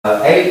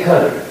8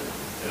 countries.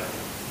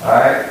 All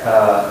right,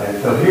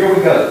 and so here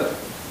we go.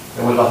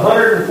 There was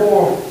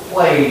 104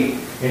 played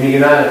in the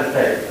United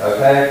States.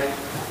 Okay,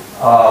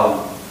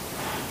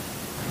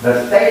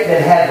 the state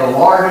that had the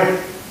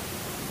largest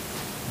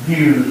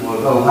views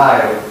was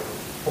Ohio,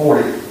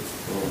 40.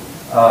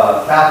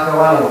 South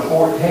Carolina was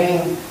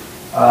 14.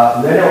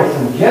 Then there was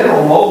some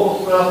general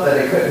mobile stuff that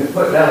they couldn't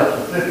put down a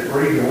specific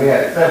region. We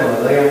had 7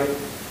 of them.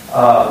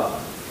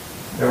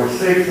 There were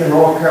 6 in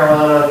North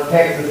Carolina.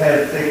 Texas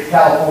had 6.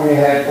 California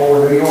had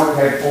 4. New York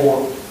had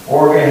 4.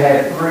 Oregon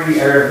had 3.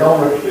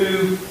 Arizona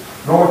 2.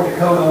 North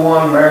Dakota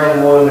 1.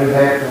 Maryland 1. New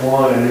Hampshire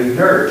 1. And New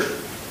Jersey.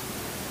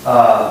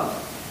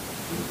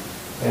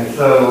 And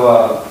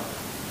so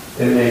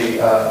in the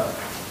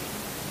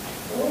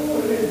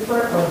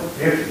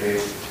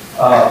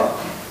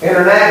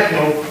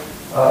international,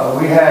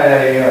 we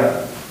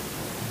had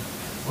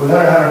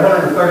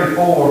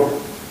 134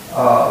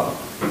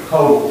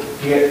 total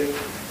hits.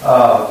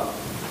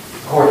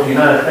 Of course, the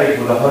United States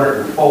was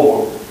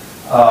 104.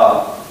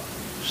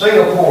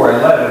 Singapore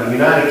 11,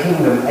 United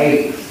Kingdom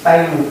 8,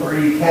 Spain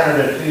 3,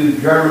 Canada 2,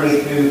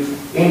 Germany 2,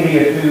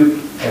 India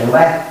 2, and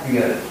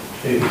Latvia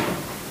 2.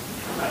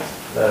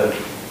 So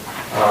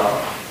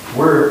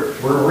we're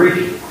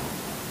reaching.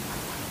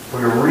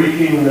 We're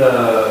reaching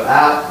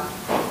out,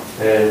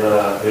 and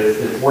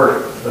it's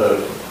working. The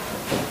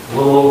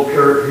little old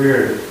church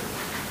here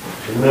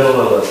in the middle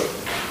of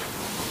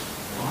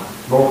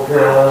North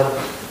Carolina,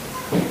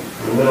 in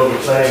the middle of the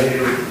same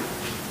here.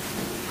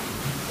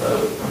 So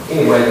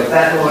anyway, but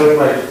that's the way it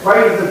makes.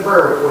 Pray for the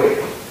prayer quick.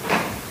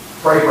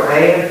 Pray for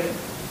Ann.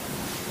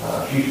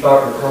 She's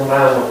starting to come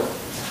down with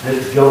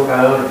this junk. I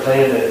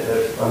understand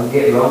that I'm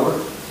getting over.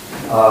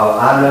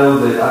 I know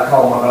that I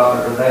called my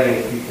doctor today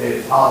and she said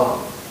it's pollen.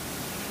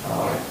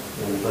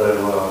 And so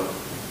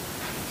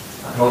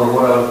I told her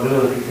what I was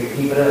doing. She said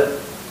keep it up.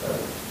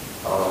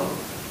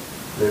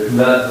 There's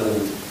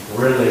nothing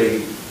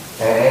really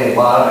an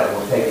antibiotic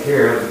will take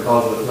care of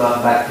because it's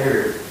not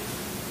bacteria.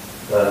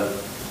 So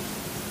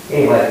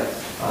anyway,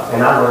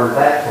 and I learned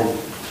that from.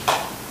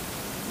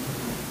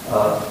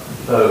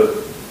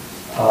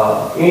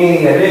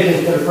 Any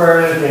additions to the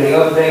prayers? Any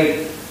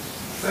updates?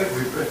 I think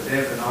we put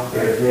Devin on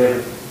there. Yes,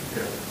 Devin.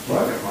 Yeah.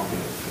 What?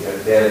 Yeah,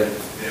 Devin.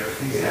 Yeah,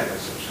 he's having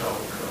some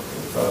trouble.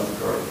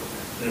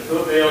 They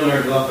put me on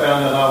there because I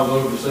found out I was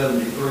over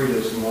 73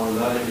 this morning.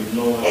 I didn't even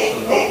know it.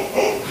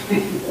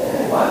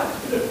 What?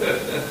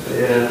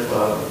 Yes.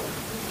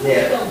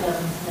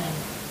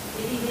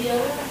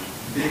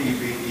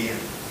 D-E-V-E-N.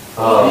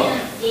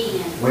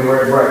 We were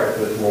at breakfast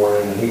this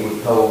morning, and he was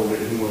told that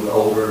he was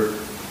older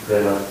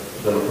than a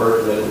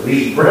person that was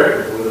eating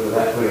breakfast with him, and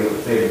that's when he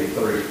was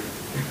 73.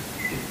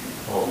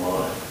 Oh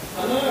my!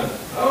 I know.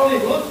 I don't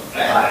even look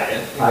that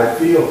bad. I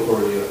feel for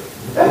you.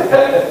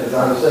 Because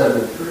I'm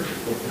 73.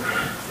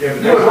 You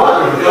were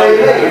watching the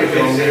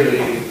same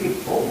thing.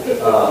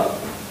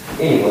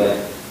 Anyway,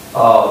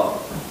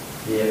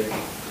 yeah.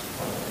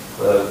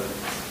 So,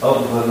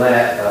 other than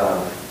that,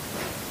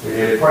 we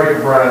did pray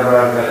for Brian.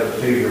 Brian got a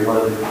procedure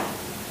Monday.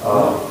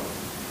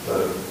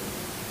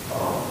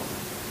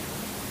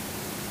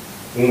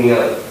 Any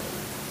other?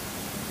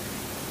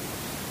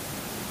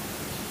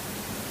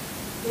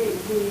 The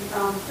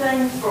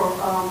things for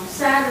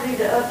Saturday,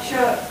 the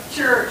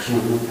Upchurch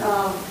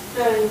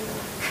thing.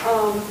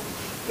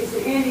 Is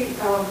there any?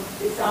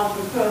 It's off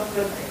the cuff.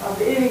 Are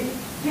there any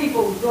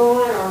people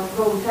going or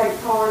going to take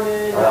part in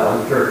it?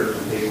 I'm sure there's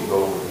some people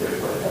going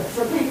different.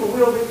 Some people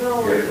will be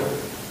going. Different.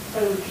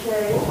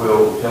 Okay.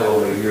 We'll tell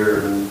them that you're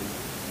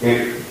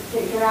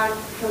interested. Can I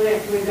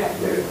connect with that?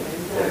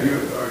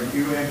 Are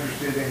you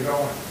interested in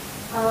going?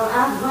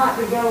 I'd like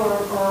to go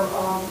or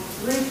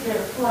at least get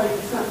a plate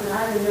or something. I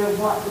didn't know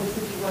what the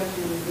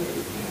situation would be.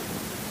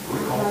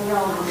 I know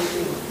I'm going to do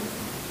it.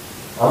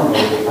 I'm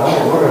gonna be able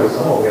to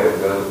go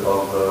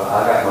because I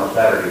got my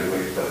Saturday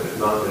mixed up. It's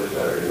not this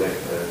Saturday,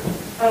 next Saturday.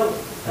 I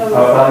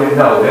mean,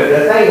 no, the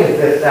thing is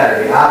this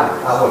Saturday. I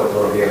wasn't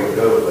going to be able to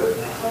go, but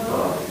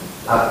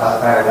I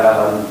found out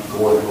I'm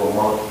going to a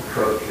monster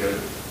truck show.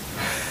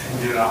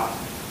 You're not.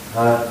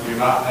 Huh? You're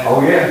not.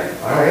 Oh yeah,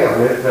 I am.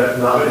 That's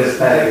not this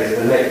Saturday. It's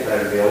the next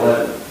Saturday,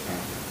 11th.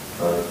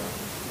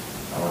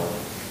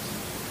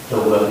 So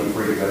we'll be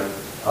free to go.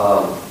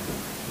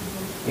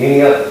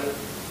 Any other?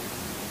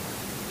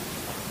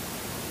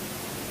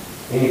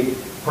 Any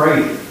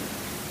praise?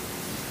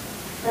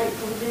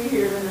 Thankful to be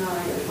here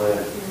tonight. Yes,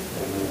 ma'am.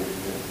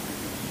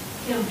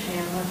 Kim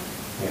Chandler.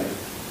 Yes.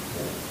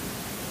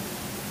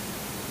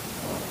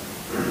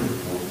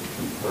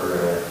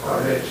 I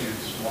bet you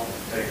just want to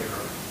take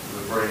her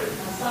the bread. I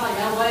saw you.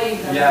 I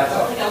waved. Yeah, I saw.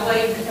 I think I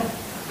waved.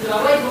 Did I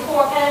wave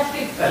before I asked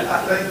you? I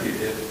think you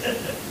did.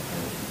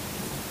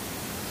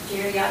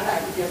 Jerry, I'd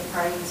like to give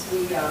praise.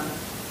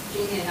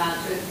 Jeannie and I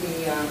took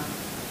the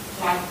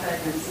flight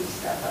pregnancy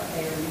stuff up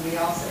there, and we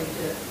also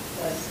took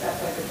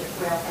stuff over to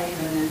Quail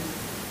Haven, and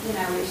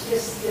it's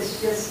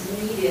just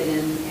needed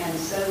and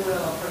so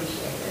well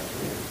appreciated.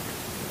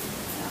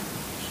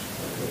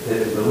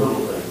 It's the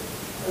little thing.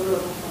 The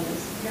little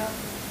things. Yep.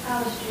 How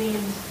was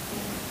Jean's?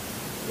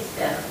 It's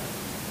better.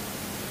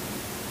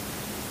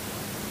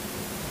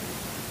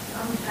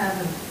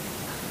 having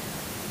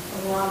a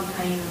lot of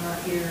pain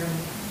right here and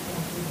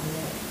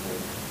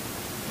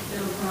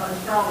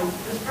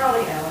it's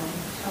probably allergy.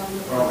 Probably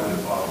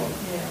the problem.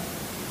 Yeah.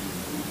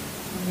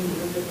 I need to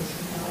go get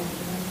some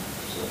allergy.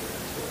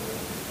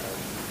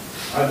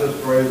 I just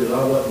pray that I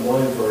wasn't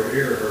blamed for her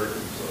ear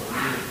hurting, so.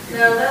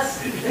 No, that's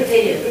the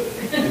head.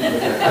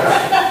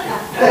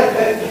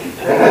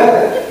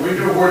 We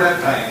know where that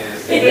pain is.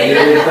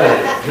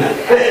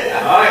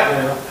 All right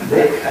now.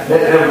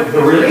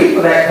 The relief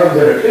of that comes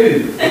in a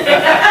tube.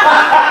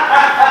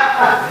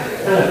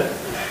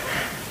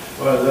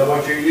 Well, is that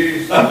what you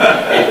used?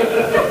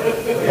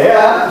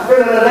 Yeah, I'm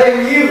spending a day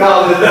with you,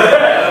 calling it that.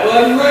 That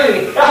wasn't me.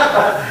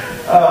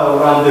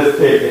 Oh, I'm just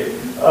kidding.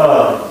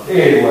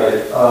 Anyway,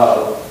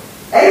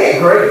 ain't it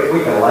great that we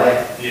can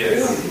laugh? Yes.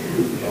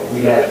 We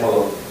have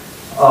fun.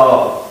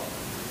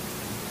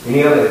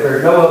 Any other, if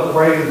there's no other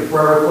prayers or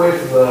prayer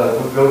requests,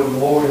 we'll go to the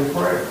Lord in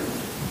prayer.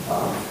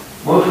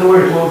 Most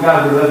glorious Lord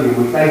God, we love you.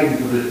 We thank you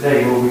for this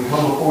day, Lord. We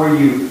come before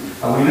you.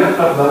 We lift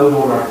up those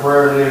on our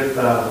prayer list.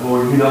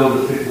 Lord, you know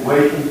the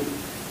situation.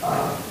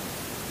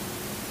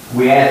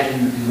 We ask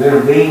you to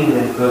intervene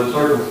in those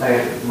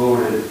circumstances,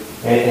 Lord,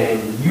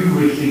 and you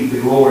receive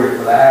the glory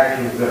for the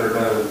actions that are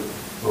done.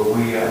 Lord,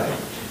 we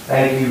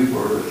thank you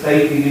for the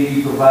safety that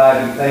you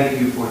provide. We thank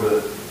you for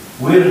the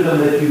wisdom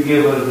that you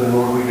give us, and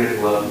Lord, we just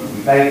love you.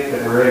 We thank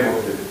that we're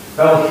able to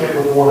fellowship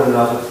with one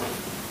another.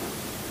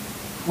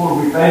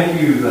 Lord, we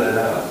thank you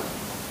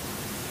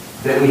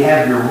that we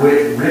have your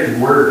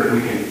written word that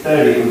we can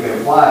study and we can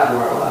apply to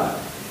our lives.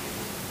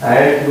 I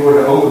ask you, Lord,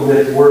 to open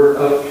this word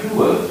up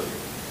to us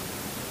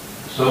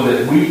so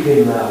that we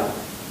can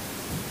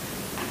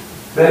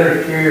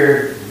better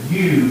share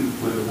you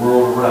with the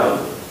world around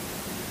us.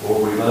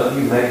 Lord, we love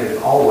you. Make us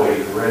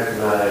always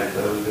recognize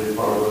those in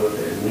front of us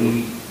that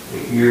need to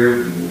hear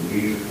you. In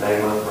Jesus'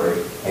 name I pray.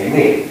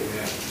 Amen.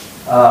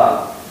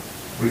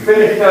 We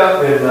finished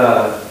up in,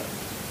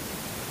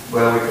 we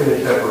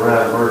finished up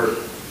around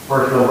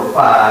verse number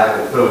 5.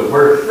 And so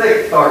verse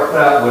 6 starts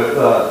out with,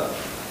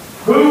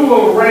 who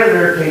will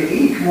render to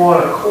each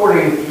one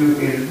according to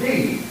his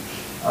deeds?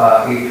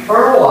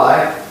 Eternal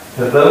life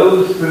to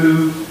those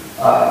who,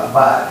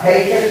 by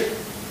patience,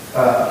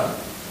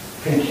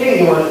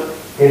 continuance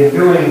in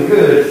doing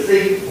good,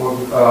 seek for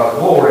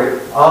glory,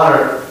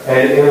 honor,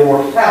 and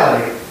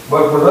immortality.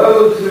 But for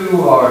those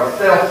who are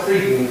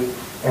self-seeking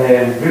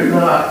and do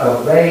not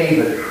obey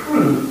the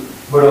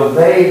truth, but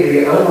obey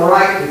the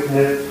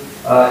unrighteousness,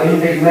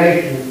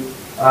 indignation,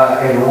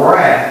 and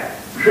wrath,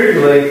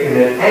 tribulation,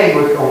 and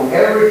anguish on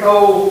every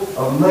soul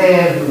of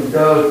man who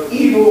does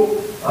evil,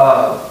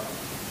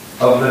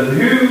 of the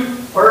Jew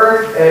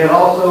first and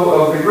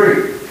also of the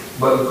Greek.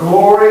 But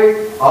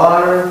glory,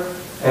 honor,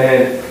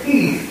 and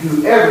peace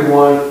to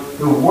everyone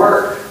who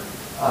works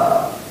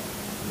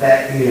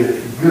that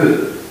is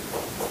good.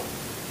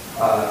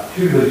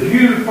 To the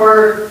Jew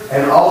first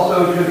and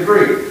also to the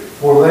Greek.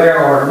 For there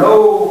are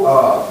no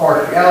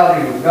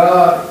partiality with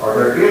God, or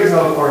there is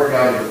no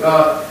partiality with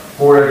God.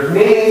 For as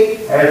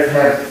many as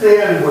have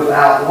sinned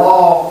without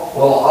law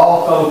will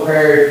also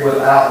perish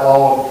without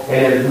law,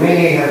 and as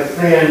many have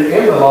sinned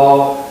in the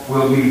law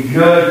will be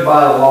judged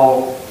by the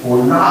law.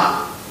 For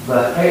not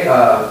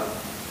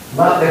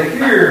the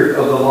hearers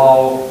of the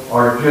law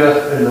are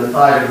just in the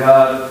sight of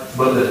God,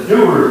 but the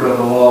doers of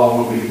the law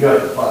will be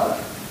justified.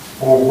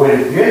 For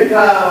when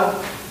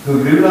Gentiles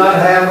who do not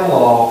have the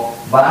law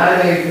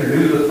by nature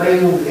do the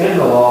things in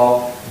the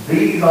law,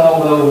 these,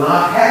 although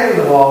not having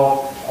the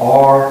law,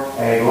 are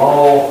a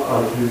law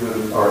to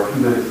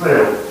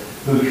themselves,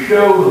 who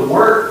show the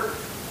work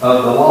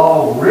of the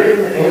law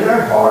written in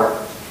their heart,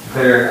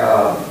 their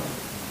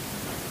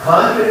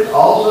conscience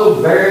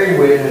also bearing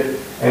witness,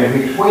 and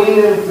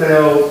between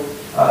themselves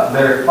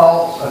their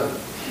thoughts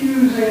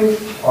accusing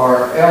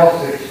or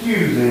else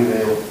excusing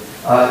them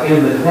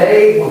in the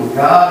day when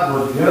God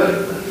will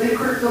judge the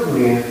secrets of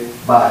men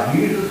by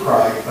Jesus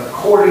Christ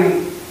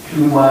according to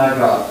my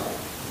gospel.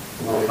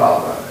 We're going to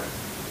talk about that.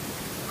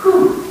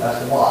 Whew,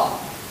 that's a lot.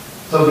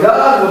 So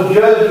God will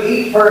judge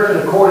each person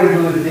according to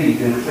his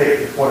deeds. In 6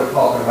 is what it's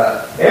talking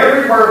about.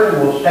 Every person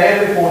will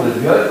stand before the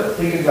judgment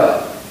seat of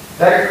God.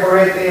 2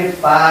 Corinthians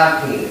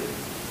 5:10.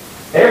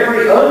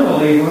 Every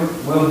unbeliever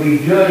will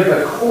be judged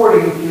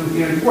according to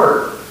his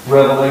work.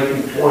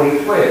 Revelation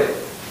 20:12.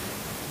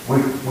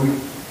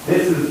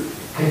 This is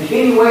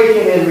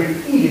continuation and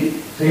repeated.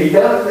 So he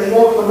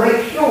wants to make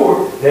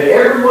sure that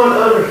everyone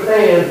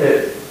understands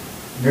that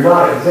you're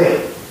not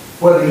exempt.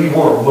 Whether you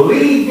want to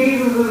believe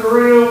Jesus is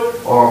real,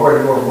 or whether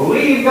you want to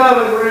believe God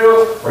is real,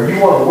 or you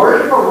want to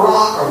worship a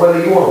rock, or whether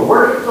you want to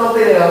worship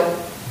something else,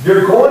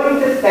 you're going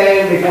to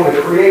stand before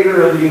the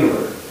Creator of the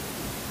universe.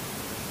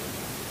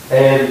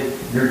 And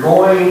the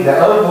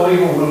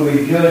unbeliever will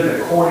be judged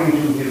according to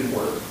his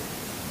word.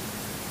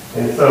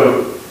 And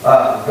so,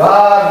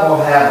 God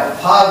will have a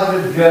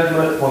positive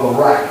judgment for the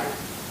righteous.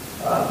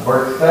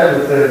 Verse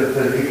 7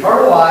 says,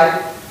 eternal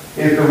life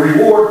is the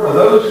reward for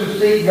those who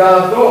seek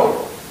God's glory.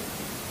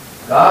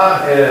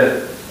 God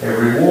has a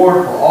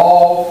reward for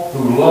all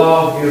who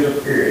love his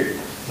appearing.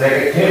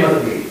 2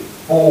 Timothy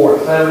 4:6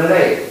 7 and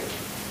 8.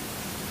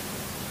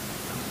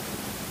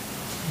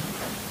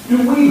 Do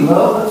we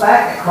love the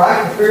fact that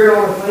Christ appeared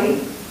on the scene?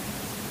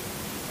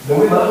 Do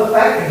we love the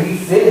fact that He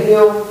sent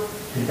Him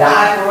to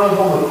die for us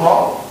on the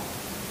cross?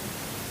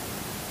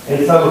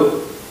 And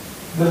so,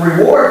 the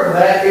reward for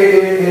that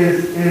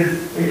is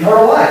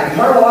eternal life.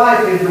 Eternal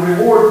life is the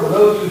reward for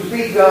those who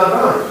seek God's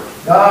honor.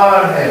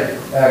 God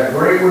has a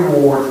great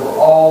reward for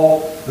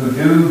all who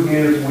do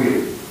His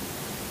will.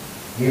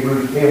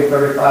 Hebrews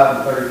 10:35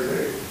 and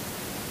 36.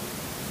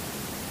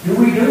 Do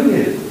we do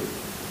His will?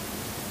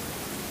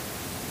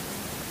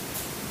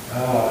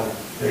 God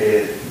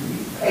says to be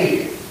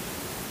patient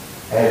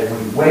as we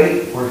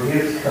wait for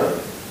His coming.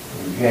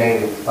 In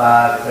James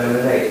 5, 7,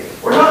 and 8.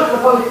 We're not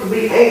supposed to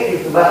be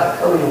anxious about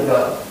the coming of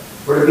God.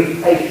 We're to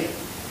be patient.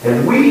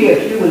 And we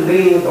as human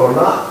beings are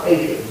not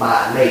patient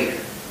by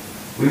nature.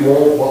 We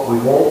want what we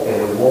want,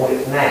 and we want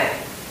it now.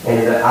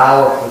 And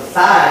our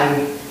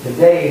society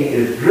today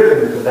is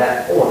driven to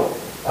that point.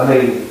 I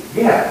mean,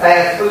 you have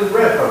fast food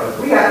restaurants.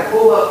 We have to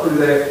pull up through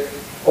there,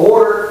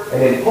 order,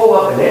 and then pull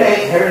up, and it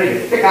ain't ready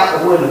to stick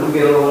out the window. We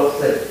get a little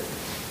upset.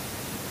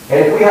 And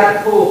if we have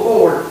to pull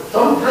forward,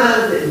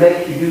 sometimes it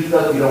makes you do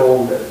stuff you don't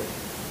want to do.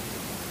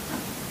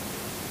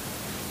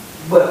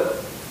 But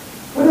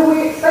what do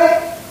we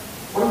expect?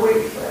 What do we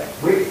expect?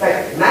 We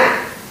expect it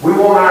now. We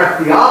want our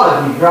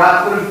theology,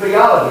 drive-through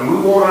theology. We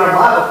want our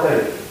Bible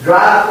study,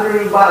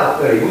 drive-through Bible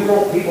study. We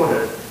want people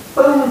to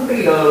spoon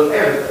feed us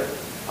everything.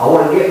 I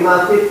want to get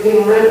my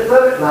 15 minutes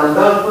of it, and I'm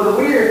done for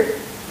the year.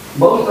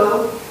 Most of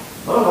them.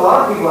 There's a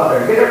lot of people out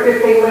there. Get their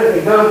 15 minutes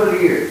and done for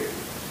the year.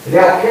 And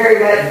they'll carry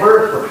that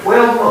verse for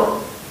 12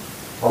 months,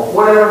 or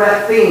whatever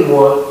that theme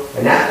was,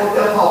 and that's what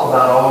they'll talk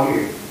about all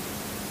year.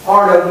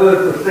 Or they'll do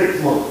it for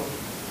 6 months.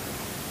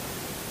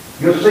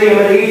 You'll see them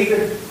at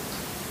Easter,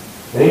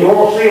 and you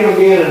won't see them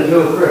again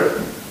until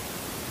Christmas.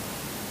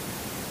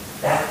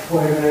 That's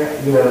where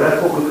they're,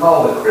 that's what we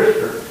call the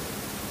Christmas.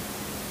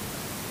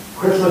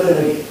 Christmas and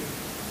Easter.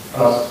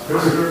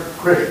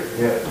 Christmas,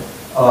 yeah.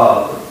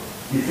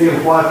 You see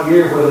them twice a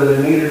year, whether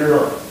they need it or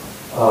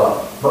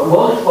not. But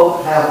most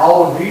folks have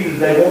all of Jesus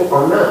they want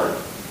or none.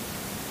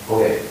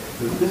 Go ahead.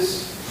 But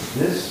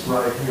this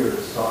right here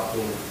is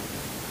talking,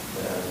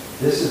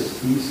 this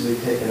is easily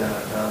taken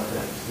out of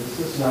context. This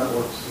is not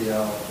works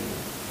theology.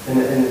 And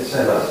it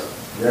says,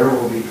 there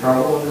will be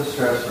trouble and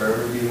distress for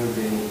every human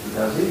being who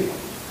does evil.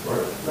 Or,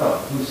 no,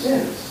 who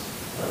sins.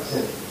 Not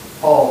sins.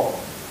 Paul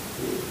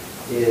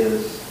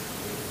is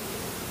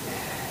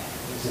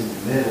in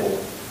the middle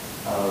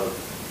of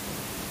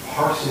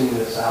parsing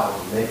this out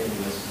and making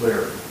this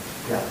clear.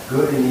 Got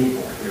good and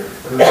evil here.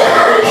 Good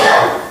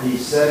and evil.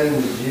 He's setting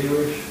the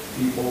Jewish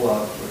people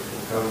up, which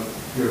will come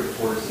here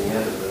towards the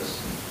end of this,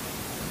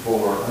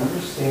 for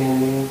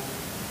understanding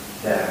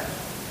that,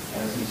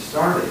 as he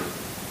started,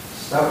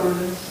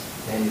 stubbornness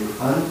and your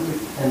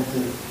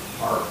unrepentant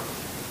heart,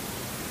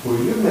 where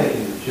you're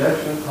making the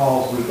judgment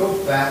calls. We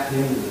go back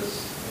into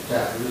this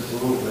chapter just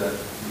a little bit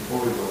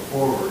before we go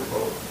forward.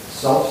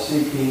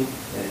 Self-seeking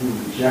and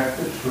who reject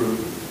the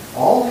truth.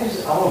 All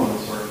these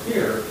elements are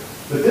here,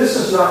 but this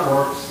is not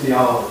works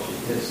theology.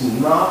 It's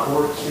not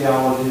works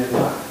theology at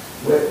all.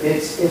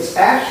 It's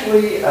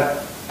actually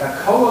a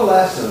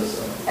coalescence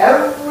of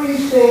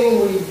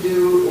everything we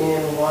do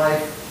in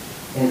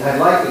life. And I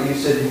like that you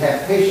said you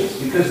have patience,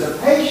 because the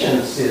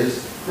patience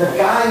is the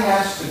guy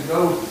has to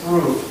go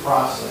through a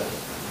process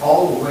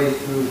all the way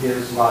through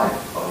his life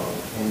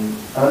and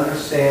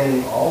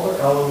understanding all the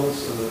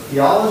elements of the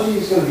theology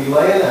he's going to be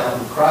laying out,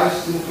 and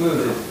Christ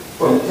included,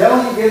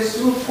 until he gets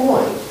to a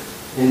point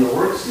in the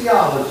works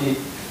theology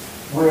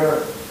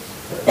where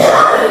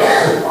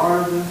these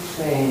are the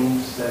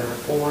things that are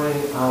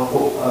pouring out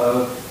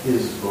of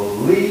his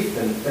belief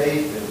and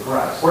faith in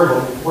Christ. Where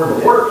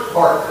the works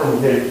part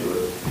comes into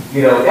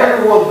it.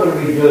 Everyone's going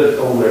to be judged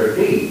on their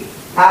deeds.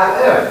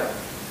 However,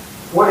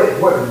 what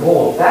it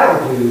boils down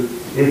to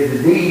is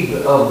the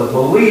deeds of the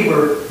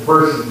believer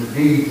versus the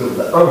deeds of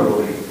the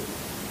unbeliever.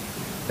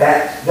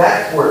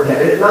 That's where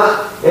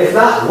it's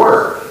not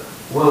work.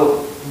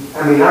 Well,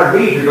 our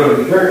deeds are going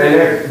to be turned,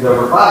 and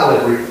the Bible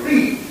is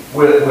replete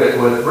with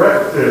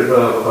references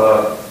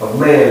of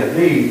man's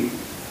deeds.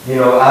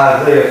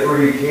 Isaiah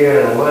 3:10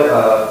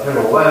 and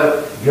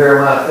 11,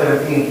 Jeremiah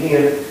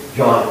 17:10,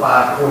 John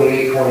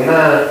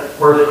 5:28-29,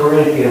 1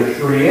 Corinthians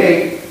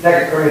 3:8,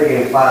 2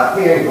 Corinthians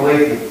 5:10,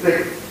 Galatians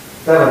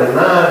 6:7 and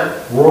 9,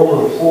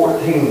 Romans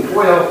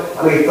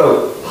 14:12. So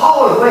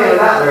Paul is laying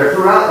out there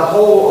throughout the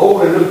whole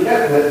Old and New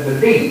Testament the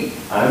deed.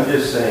 I'm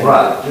just saying,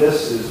 right.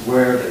 This is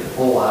where they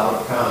pull out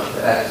of context.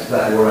 That's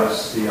exactly right.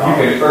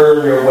 Theology. You can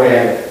earn your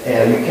way,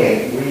 and you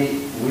can't.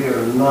 We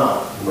are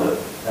not.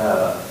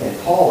 And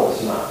Paul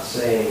is not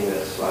saying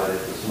this right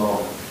at this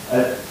moment.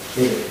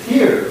 It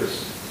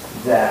appears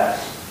that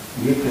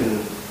you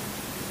can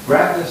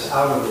grab this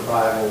out of the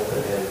Bible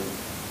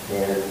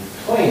and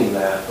claim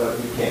that, but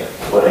you can't.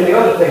 Well, and the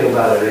other thing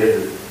about it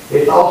is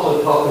it's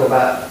also talking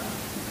about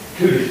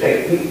two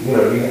distinct people.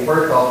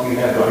 First off, you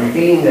have the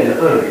redeemed and the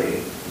unredeemed.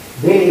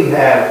 Then you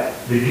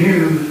have the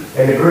Jews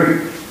and the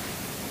Greeks.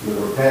 The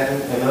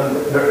repentant and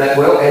unrepentant.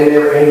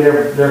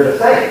 They're the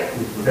same.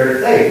 They're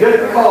the same. Just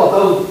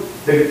because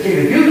the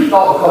Jews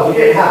thought because you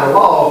didn't have the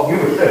law, you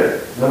were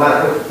sinners, no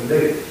matter what you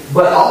do.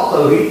 But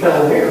also, he's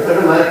telling here, it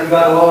doesn't matter if you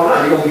got the law or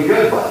not, you're going to be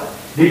judged by it.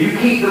 Did you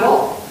keep the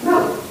law?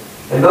 No.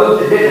 And those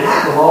that didn't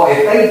have the law,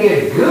 if they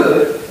did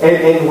good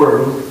and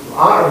were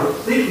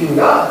seeking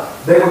God,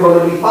 they were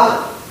going to be fine.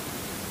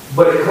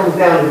 But it comes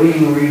down to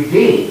being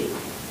redeemed.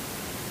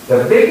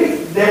 The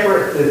biggest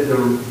difference is the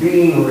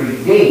being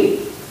redeemed.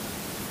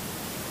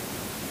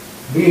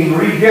 Being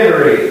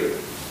regenerated.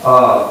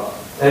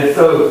 And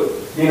so,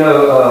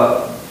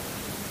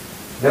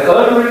 the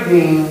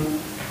unredeemed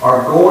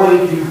are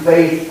going to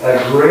face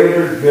a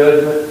greater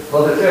judgment.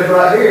 Well, it says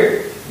right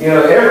here,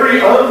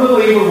 every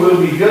unbeliever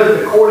will be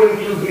judged according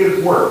to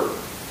his work.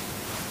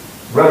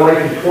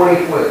 Revelation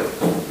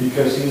 20:12.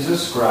 Because he's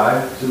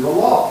ascribed to the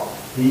law.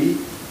 He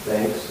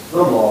thinks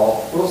the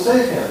law will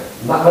save him.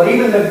 But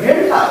even the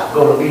Gentiles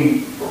going to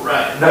be,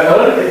 Right.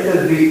 it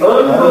says the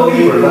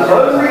unbeliever, the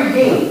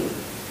unredeemed.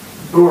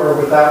 Who are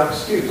without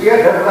excuse. Yeah,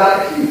 that's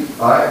without excuse.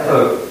 All right,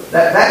 so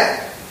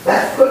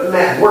that's putting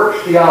that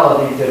works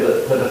theology to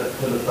the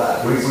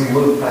side. We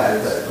move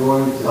past that. It's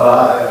going to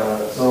die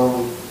on its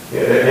own.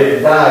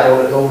 It died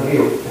on its own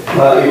heels.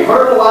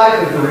 Eternal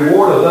life is the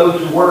reward of those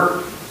who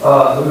work,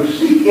 who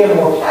seek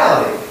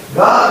immortality.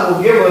 God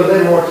will give us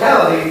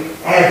immortality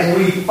as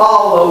we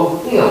follow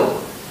Him.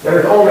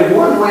 There's only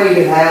one way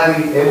to have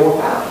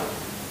immortality,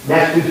 and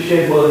that's through the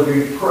shed blood of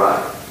Jesus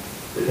Christ.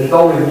 There's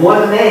only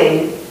one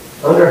name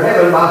under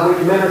heaven by which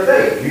men are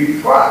saved,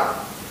 Jesus Christ.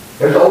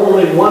 There's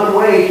only one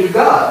way to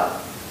God,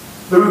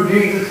 through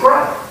Jesus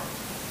Christ.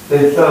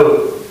 And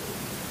so,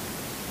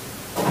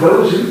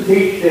 those who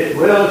teach that,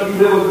 well, if you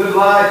live a good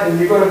life and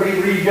you're going to be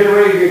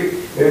regenerated,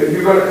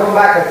 you're going to come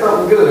back as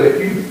something good.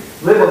 If you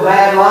live a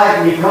bad life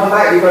and you come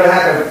back, you're going to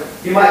have to,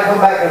 you might come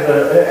back as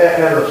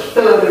a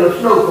stud in a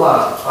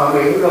snowplow.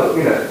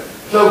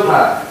 Snow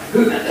tire.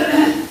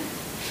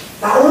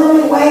 The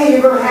only way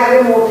you're going to have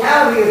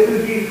immortality is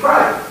through Jesus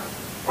Christ.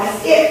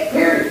 That's it,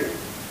 period.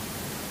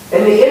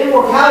 And the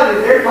immortality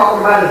that they're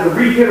talking about is the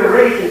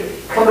regeneration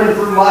coming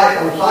through life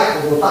on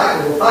cycles and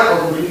cycles and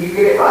cycles until you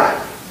get it right.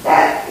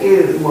 That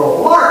is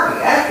malarkey.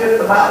 That's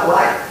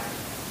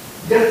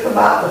just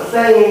about the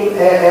same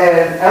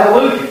as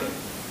evolution.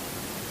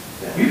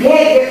 You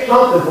can't get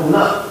something from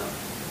nothing.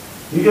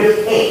 You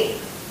just can't.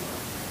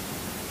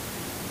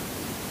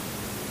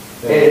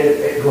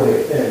 Go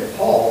ahead. And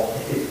Paul,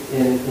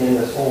 in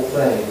this whole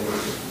thing,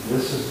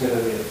 this is going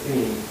to be a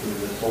theme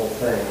through this whole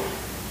thing,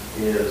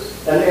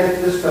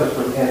 and this comes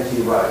from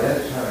N.T. Wright.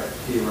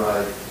 N.T.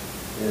 Wright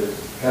is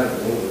kind of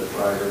an English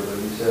writer, but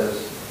he says,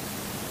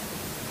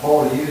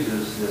 Paul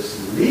uses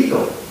this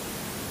legal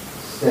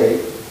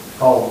state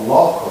called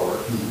law court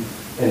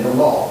in the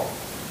law,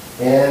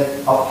 and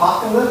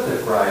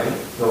apocalyptic writing,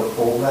 so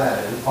pull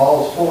that in.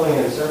 Paul's pulling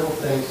in several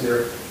things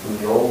here from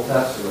the Old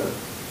Testament.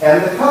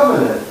 And the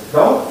covenant,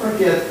 don't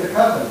forget the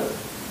covenant.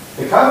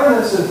 The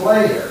covenant's in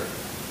play here.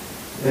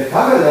 The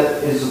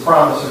covenant is the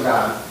promise of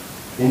God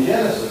in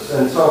Genesis.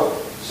 And so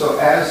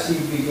as he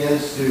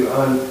begins to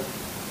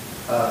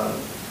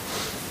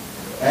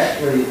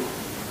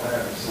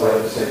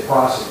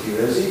prosecute,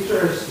 as he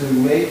tries to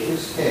make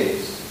his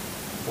case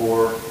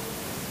for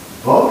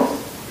both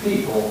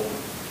people,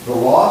 the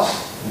lost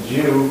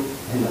Jew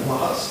and the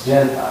lost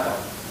Gentile,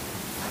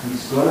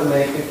 he's going to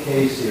make a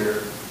case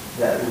here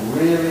that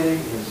really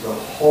is the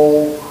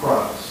whole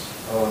crux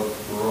of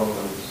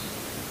Romans.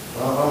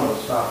 Well, I'm going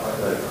to stop right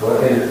there. Well,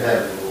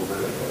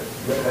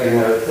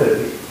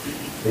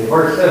 in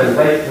verse 7,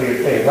 basically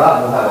it's saying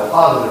God will have a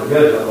positive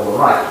judgment on the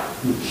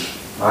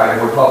righteous. All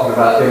right, we're talking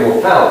about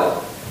immortality.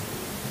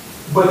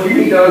 But you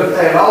need to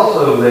understand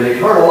also that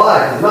eternal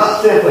life is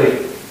not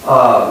simply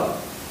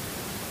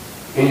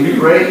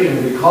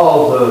induration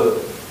because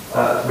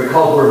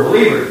we're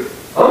believers.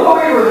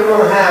 Unbelievers are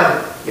going to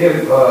have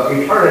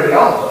eternity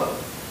also.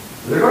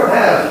 They're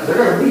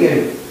going to be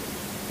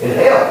in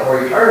hell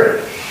for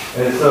eternity.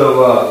 And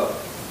so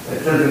it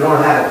says they're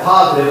going to have a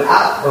positive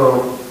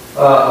outcome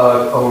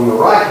on the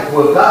righteous.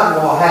 Well,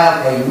 God will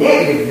have a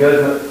negative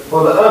judgment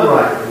for the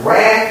unrighteous.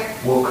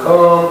 Wrath will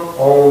come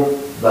on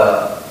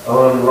the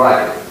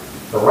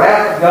unrighteous. The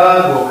wrath of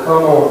God will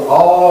come on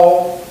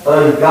all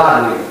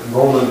ungodliness.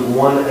 Romans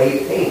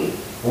 1:18.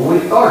 When we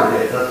started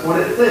this, that's what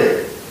it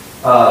says.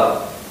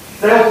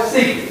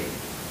 Self-seeking.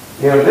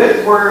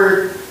 This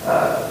word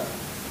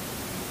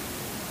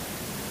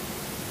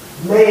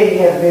may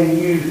have been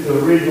used to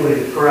originally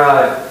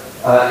describe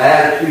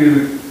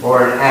attitude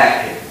or an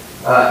action.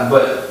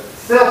 But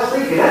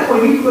self-seeking, that's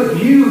when you put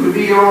you to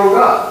be your own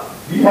God.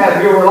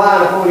 You're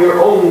relying upon your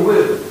own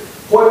wisdom.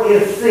 What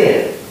is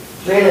sin?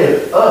 Sin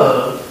is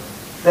us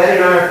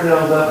setting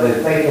ourselves up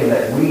and thinking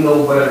that we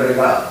know better than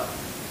God.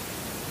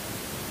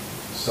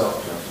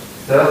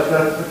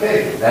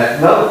 Self-justification. That's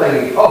another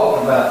thing he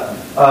talks about.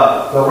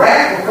 The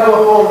wrath will come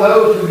upon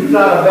those who do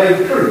not obey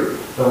the truth.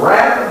 The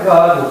wrath of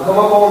God will come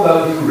upon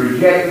those who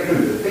reject the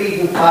truth.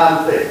 Ephesians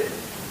 5:6.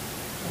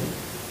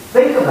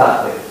 Think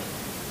about this.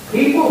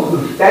 People who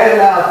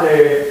stand out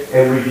there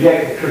and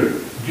reject the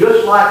truth.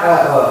 Just like,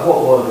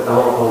 what was it,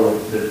 on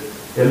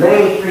the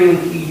mainstream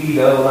TV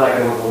the other night,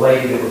 there was a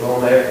lady that was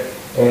on there,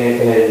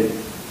 and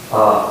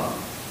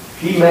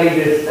she made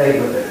this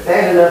statement, that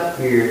standing up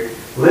here,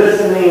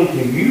 listening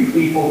to you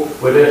people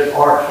with this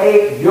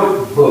archaic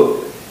joke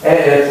book,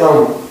 and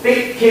some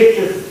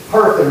fictitious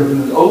person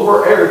who's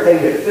over everything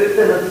that sits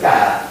in the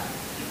sky,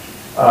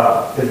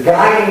 is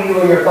guiding you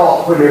in your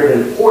thoughts when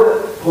there's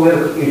important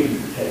political issues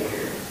to take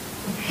care of.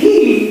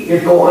 She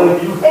is going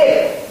to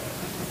hell,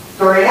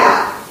 straight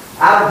out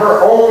of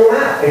her own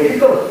mouth. And she's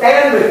going to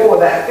stand before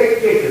that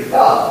fictitious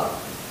God,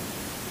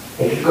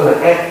 and she's going to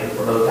answer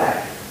for those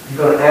actions. She's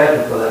going to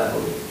answer for that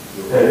belief.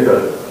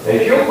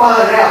 And she'll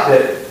find out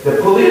that the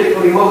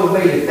politically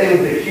motivated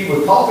things that she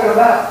was talking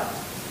about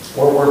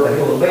weren't worth the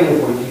hill of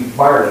beans when she's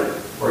burning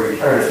for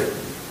eternity.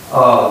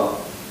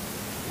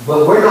 But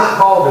we're not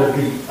called to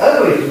be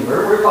ugly to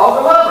her, we're called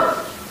to love her.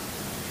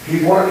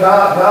 She's one of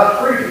God's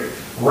creatures.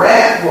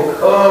 Wrath will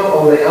come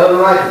on the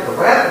unrighteous. The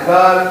wrath of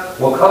God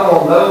will come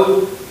on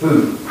those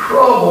who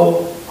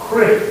trouble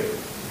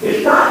Christians.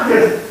 It's not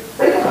just,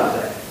 think about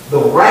that. The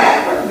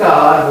wrath of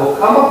God will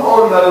come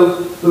upon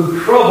those who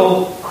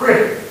trouble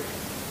Christians.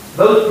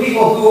 Those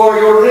people who are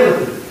your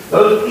enemies.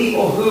 Those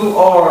people who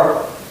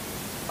are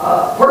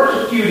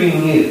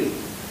persecuting you.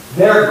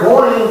 They're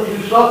going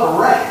to suffer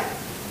wrath.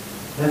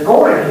 They're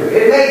going to.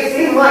 It may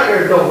seem like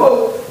there's no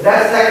hope, but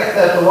that's 2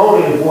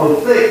 Thessalonians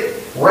 1:6.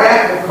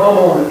 Wrath will come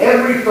on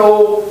every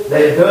soul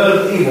that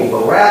does evil.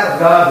 The wrath of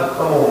God will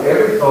come on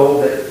every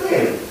soul that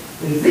sins.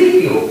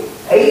 Ezekiel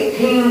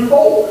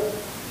 18:4.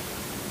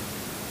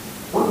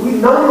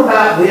 We've known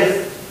about this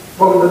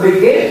from the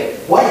beginning.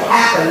 What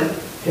happened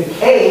to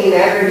Cain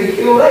after he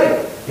killed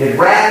Abel? Did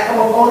wrath come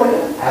upon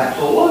him?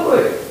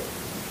 Absolutely.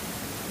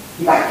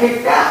 He got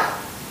kicked out.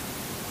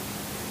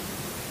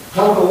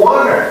 Told to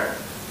wander.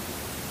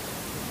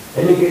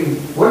 And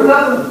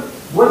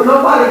wasn't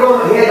nobody going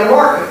to head the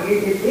market.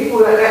 People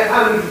at that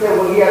time used to say,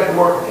 well, he has to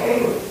market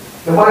Cain.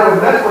 Nobody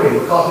would mess with him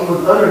because he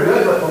was under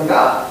judgment from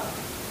God.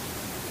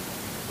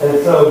 And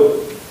so,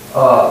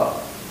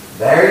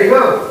 there you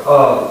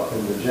go.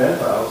 And the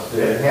Gentiles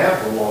didn't have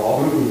the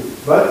law,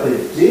 but they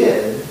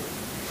did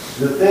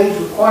the things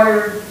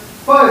required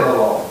by the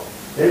law.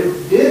 They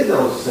did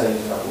those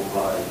things that were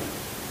right.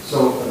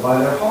 So, by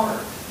their heart.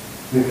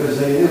 Because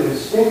they knew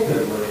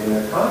instinctively in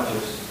their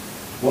conscience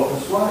what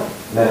was right.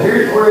 Now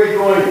here's where he's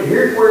going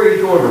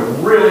to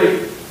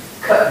really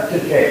cut to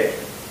chase.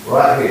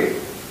 Right here.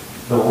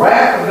 The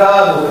wrath of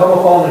God will come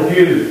upon the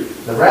Jews.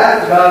 The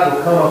wrath of God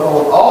will come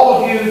upon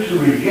all Jews who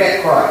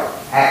reject Christ.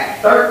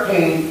 Acts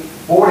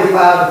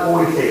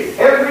 13:45-46.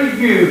 Every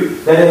Jew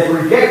that has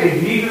rejected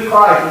Jesus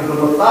Christ as the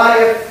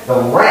Messiah,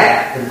 the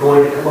wrath is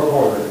going to come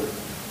upon them.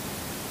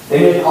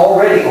 And it's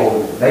already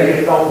on them. They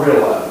just don't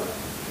realize it.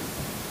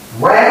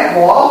 Wrath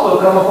will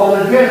also come upon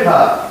the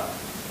Gentiles.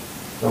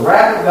 The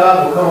wrath of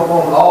God will come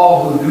upon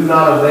all who do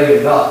not obey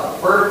the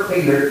gospel. 1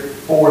 Peter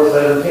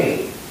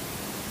 4:17.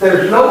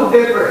 There's no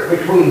difference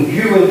between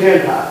Jew and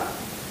Gentile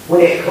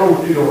when it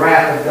comes to the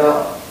wrath of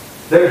God.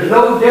 There's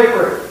no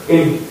difference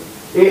in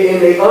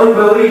the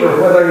unbeliever,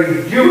 whether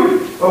he's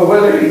Jewish or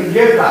whether he's a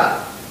Gentile.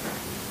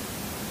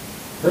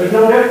 There's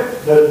no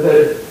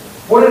difference.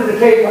 What does the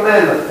Ten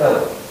Commandments tell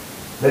us?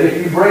 That if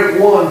you break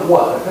one,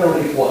 what? The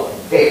penalty is what?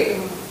 Death.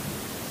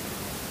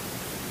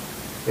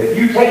 If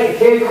you take the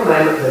Ten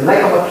Commandments and make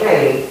them a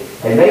chain,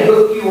 and they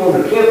hook you on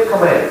the 10th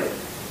commandment,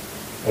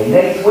 and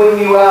they swing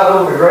you out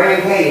over the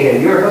Grand Canyon,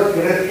 and you're hooked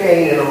to this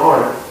chain in a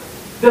harness,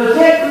 does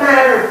it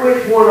matter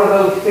which one of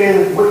those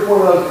sins, which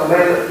one of those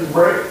commandments you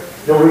break?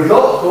 The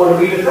result's going to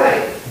be the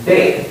same.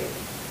 Death.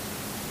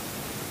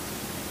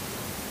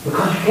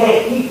 Because you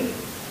can't keep it.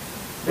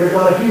 There's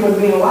not a human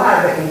being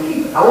alive that can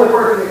keep it. The only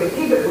person that can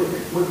keep it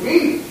was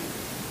Jesus.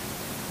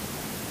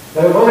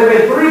 There have only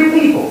been 3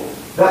 people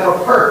that were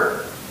perfect.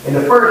 And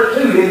the first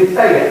 2 didn't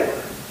stay that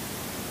way.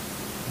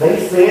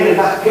 They sinned and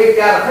got kicked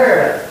out of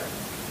paradise.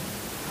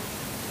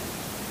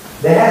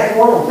 They had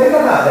to think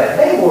about that.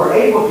 They were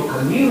able to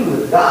commune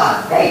with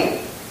God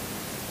daily.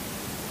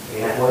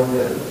 And that wasn't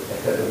good. They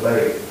couldn't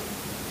obey it.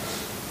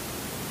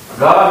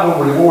 God will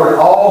reward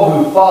all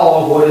who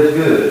follow what is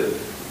good.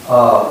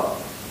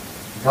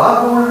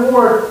 God will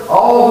reward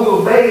all who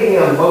obey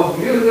Him, both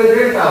Jews and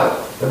Gentiles.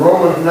 In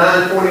Romans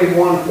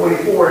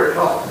 9:21-24, it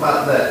talks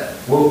about that.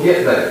 We'll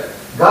get there.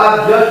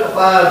 God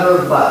justifies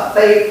us by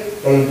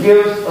faith and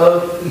gives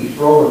us peace.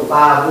 Romans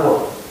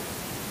 5:1.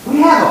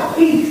 We have a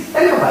peace.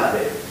 Think about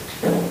this.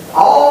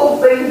 All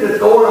the things that's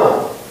going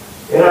on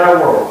in our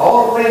world,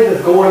 all the things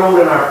that's going on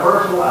in our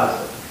personal lives.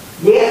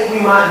 Yes, we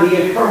might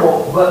be in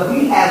trouble, but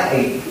we have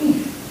a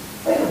peace.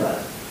 Think about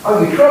it.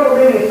 Are you troubled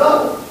in your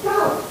soul?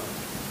 No.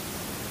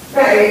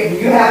 Hey, do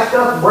you have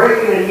stuff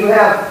breaking and you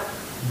have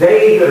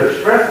days that are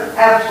stressful?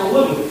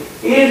 Absolutely.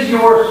 Is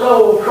your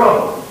soul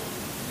troubled?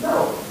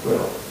 No.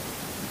 Well,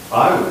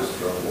 I was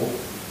troubled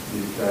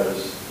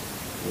because,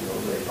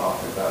 they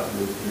talked about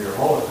nuclear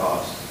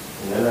holocaust.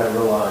 And then I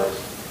realized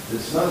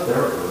it's not their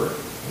earth,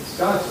 it's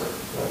God's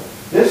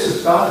earth. This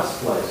is God's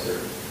place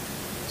here.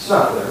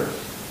 not theirs.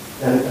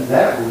 And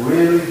that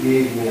really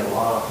gave me a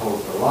lot of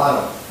hope, a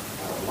lot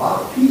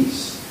of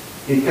peace.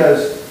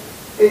 Because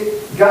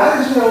God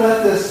is going to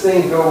let this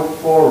thing go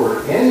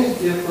forward any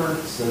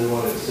different than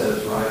what it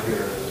says right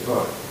here in this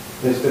book.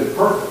 It's been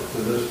perfect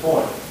to this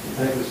point. You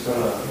think it's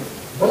going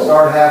to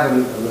start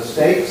having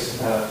mistakes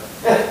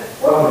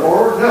going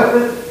forward? No.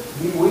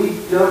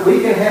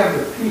 We can have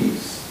the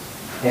peace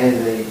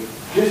and the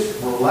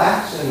just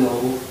relax in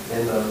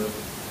the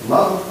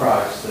love of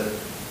Christ that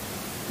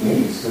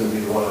He's going to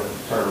be the one that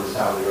determines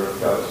how the earth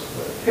goes.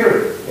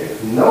 Period.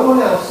 If no one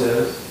else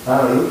is,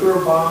 not a nuclear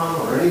bomb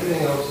or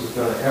anything else is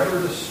going to ever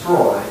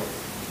destroy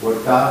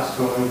what God's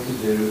going to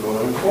do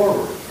going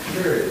forward.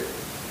 Period.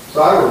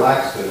 So I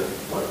relaxed in it.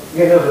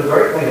 You know, the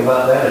great thing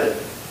about that is,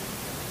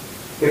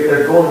 if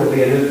there's going to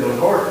be a nuclear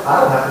force,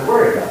 I don't have to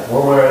worry about it.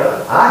 One way or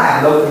another. I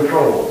have no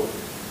control.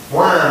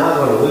 Why am I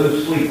going to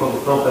lose sleep over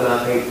something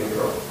I can't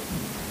control?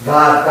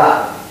 God's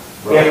got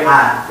me.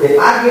 Right. If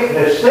I get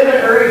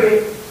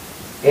disintegrated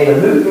in a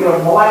nuclear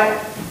blast,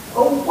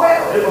 oh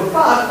well, it was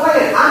God's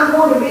plan. I'm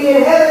going to be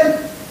in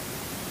heaven.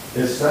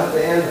 It's not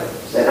the end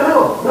of it.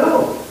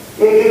 No.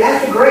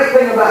 That's the great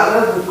thing about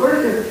us as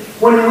Christians.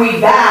 When we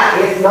die,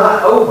 it's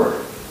not over.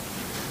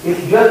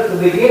 It's just the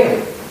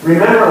beginning.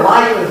 Remember,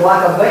 life is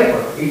like a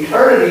vapor.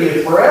 Eternity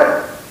is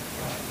forever.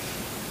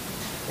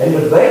 And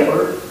the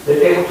vapor that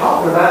they were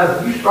talking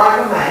about is you strike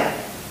a match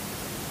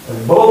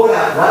and blow it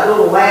out. That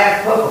little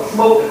last puff of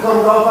smoke that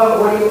comes off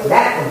of it,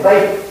 that's a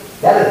vapor.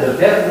 That is the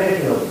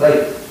definition of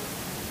vapor.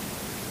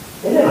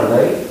 Isn't that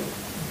amazing?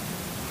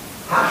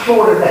 How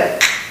short is that?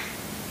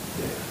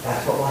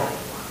 That's what life is.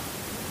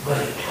 But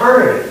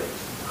eternity.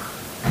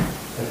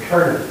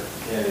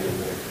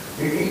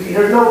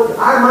 There's no,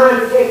 our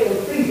mind can't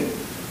conceive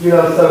it. You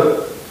know, so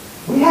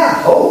we have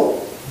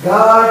hope.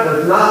 God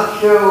does not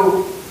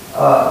show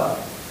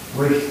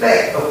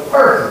respect of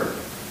person.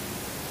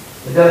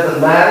 It doesn't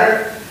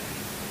matter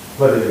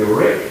whether you're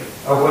rich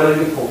or whether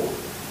you're poor.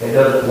 It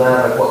doesn't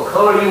matter what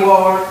color you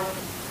are,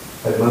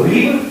 a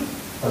believer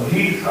of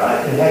Jesus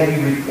Christ, and have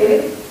you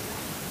repented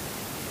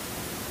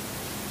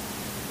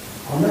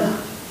or not.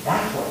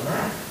 That's what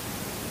matters.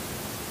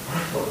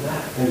 That's what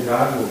matters. And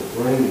God will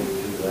bring you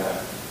to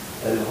that.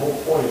 And the whole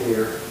point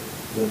here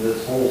in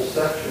this whole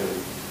section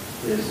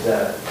is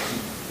that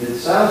it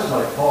sounds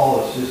like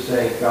Paul is just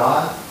saying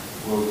God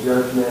will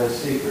judge man's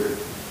secret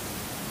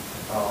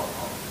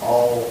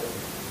all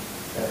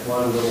at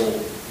one little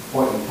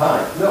point in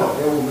time. No,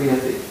 it will be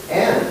at the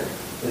end.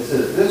 It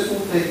says this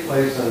will take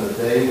place on the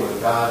day when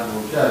God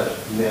will judge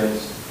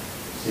men's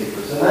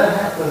secrets. And that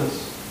happens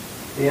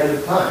at the end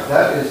of time.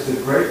 That is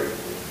the great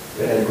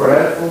and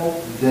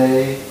dreadful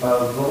day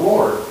of the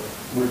Lord,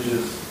 which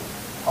is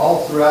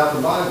all throughout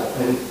the Bible.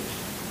 And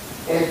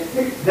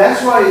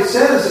that's why it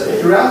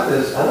says throughout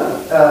this,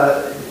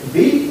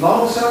 be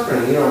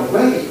long-suffering,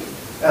 wait.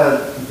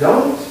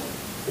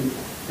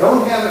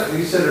 Don't have it,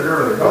 you said it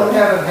earlier, don't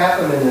have it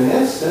happen in an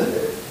instant.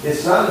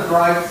 It's not a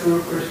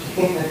drive-through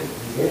Christianity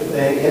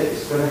thing.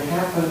 It's going to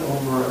happen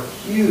over a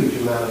huge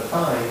amount of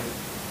time.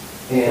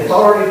 And it's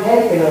already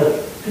taken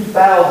us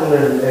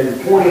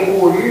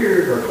 2,024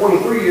 years or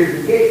 23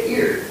 years to get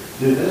here.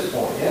 To this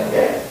point,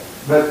 yeah.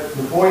 But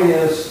the point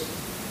is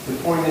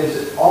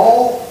it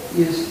all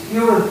is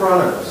here in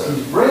front of us.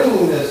 He's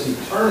bringing this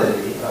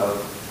eternity of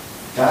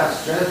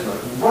God's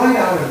judgment right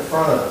out in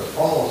front of us.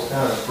 Paul is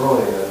kind of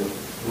brilliant in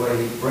the way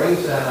he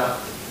brings that up.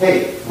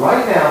 Hey,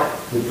 right now,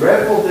 the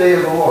dreadful day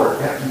of the Lord.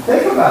 Now,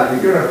 think about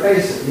it. You're going to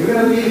face it. You're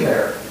going to be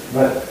there,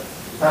 but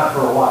not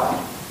for a while.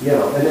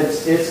 And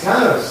it's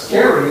kind of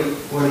scary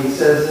when he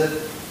says it,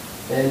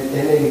 and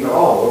then you go,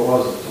 oh, it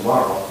wasn't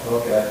tomorrow.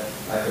 Okay,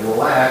 I can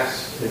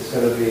relax. It's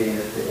going to be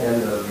at the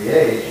end of the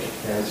age.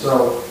 And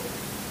so,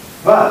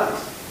 but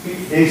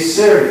he's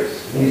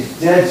serious. He's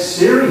dead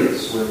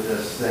serious with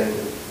this thing.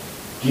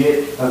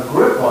 Get a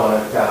grip on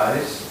it,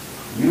 guys.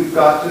 You've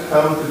got to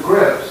come to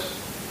grips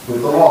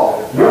with the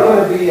law. You're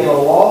going to be in a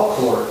law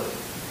court,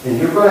 and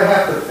you're going to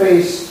have to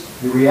face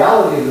the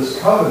reality of this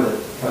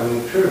covenant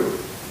coming true.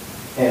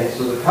 And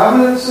so the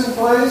covenant's in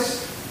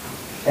place,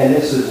 and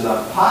this is an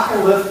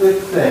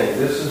apocalyptic thing.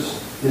 This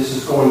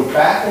is going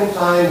back in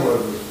time where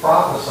it was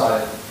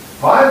prophesied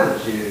by the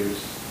Jews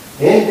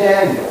in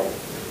Daniel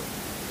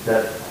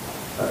that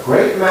a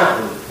great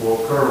mountain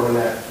will occur when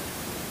that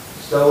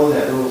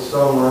little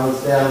stone runs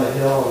down the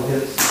hill and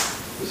hits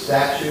the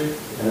statue.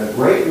 And a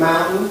great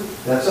mountain,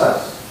 that's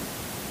us,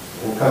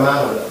 will come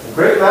out of it. A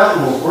great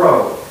mountain will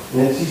grow.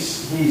 And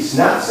he's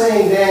not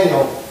saying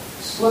Daniel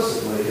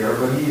explicitly here,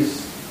 but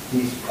he's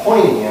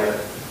pointing at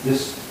it.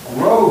 This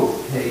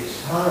growth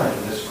takes time.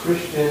 This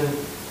Christian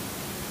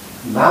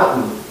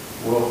mountain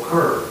will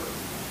occur.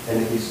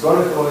 And he's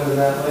going to go into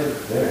that later.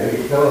 Yeah,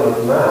 he's telling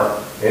us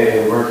now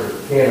in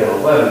verses 10 and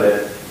 11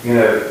 that,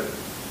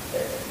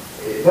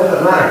 it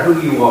doesn't matter who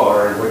you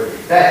are and what your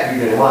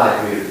statute in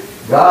life is.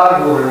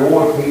 God will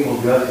reward people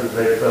just as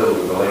they sow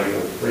in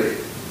Galatians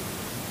 6,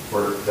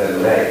 verse 7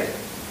 and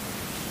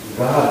 8.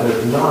 God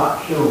does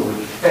not show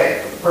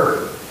respect of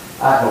person.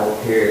 I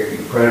don't care if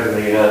you're President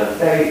of the United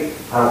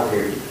States. I don't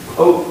care if you're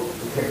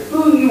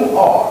who you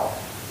are,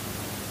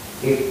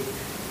 if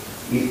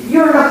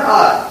you're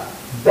not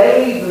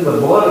bathed in the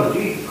blood of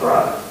Jesus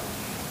Christ,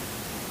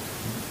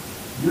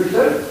 you're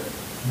saved.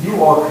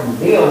 You are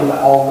condemned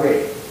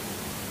already.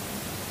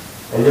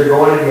 And you're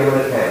going to give an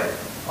account.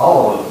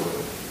 All of us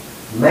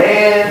will.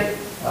 Man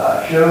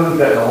shows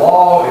that the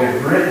law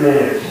is written in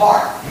his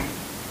heart.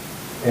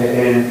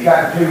 In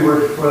chapter 2,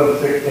 verses 12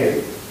 to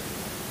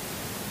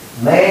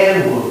 16.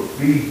 Man will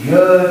be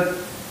judged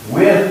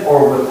with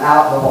or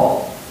without the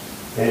law.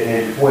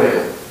 In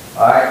 12.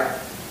 Alright?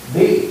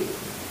 B.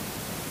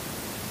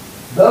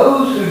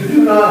 Those who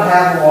do not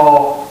have the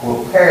law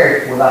will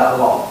perish without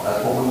the law.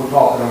 That's what we were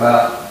talking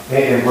about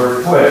in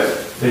verse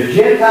 12. The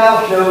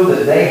Gentiles show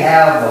that they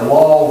have the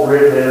law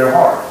written in their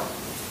hearts.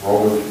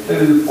 Romans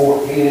 2,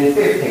 14 and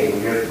 15.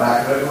 We just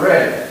back it up and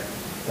read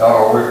that.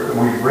 Or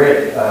we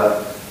read,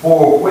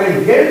 for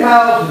when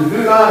Gentiles who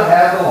do not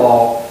have the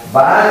law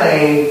by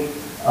name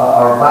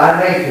or by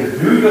nature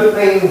do the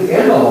things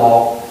in the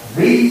law,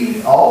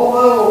 these,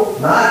 although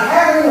not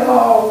having the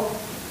law,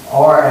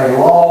 are a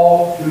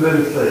law to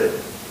themselves.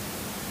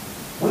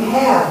 We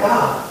have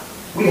God.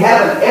 We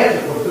have an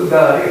essence of who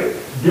God is.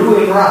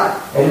 Doing right.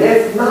 And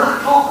it's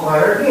not talking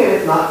about, again,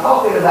 it's not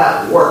talking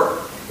about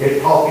work.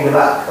 It's talking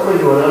about coming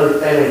to an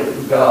understanding of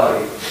who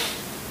God is.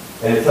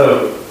 And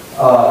so,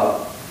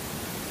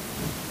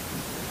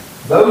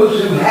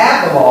 those who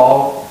have the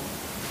law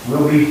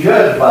will be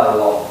judged by the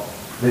law.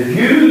 The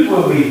Jews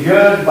will be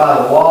judged by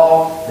the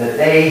law that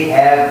they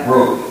have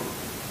broken.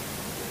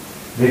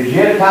 The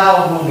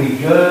Gentiles will be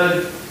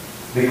judged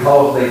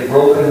because they've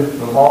broken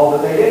the law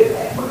that they didn't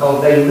have.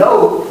 Because they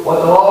know what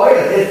the law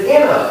is. It's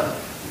in us.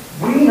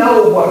 We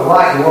know what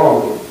right and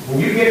wrong is. When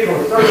you get to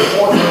a certain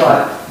point in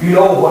life, you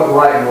know what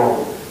right and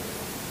wrong is.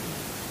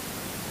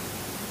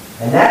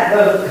 And that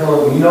doesn't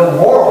come, you know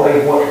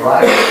morally what's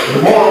right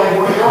and morally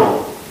what's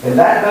wrong. And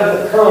that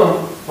doesn't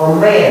come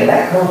from man.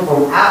 That comes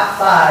from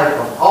outside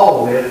of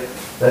all of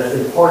this that's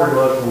imparted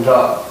to us from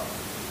God.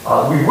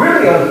 We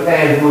really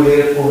understand who it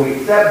is when we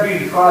accept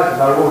Jesus Christ as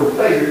our Lord and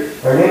Savior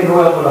and then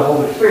dwell with the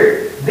Holy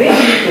Spirit. Then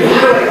you can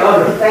really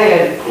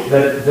understand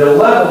the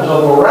levels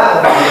of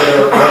morality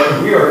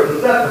that we are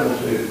susceptible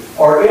to,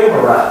 or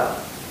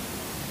immorality.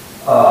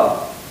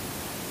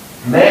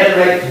 Man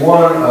makes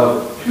one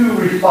of two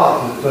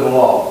responses to the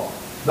law.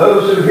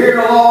 Those who hear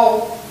the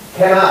law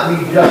cannot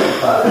be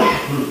justified.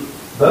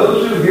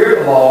 Those who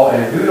hear the law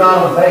and do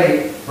not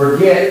obey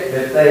forget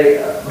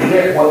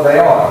what they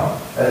are.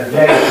 That's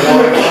James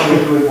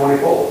 1, 22 and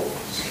 24.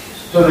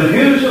 So the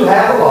Jews who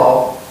have the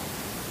law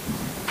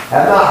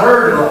have not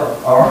heard the law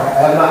or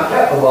have not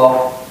kept the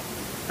law,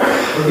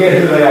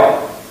 forget who they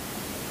are.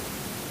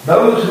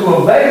 Those who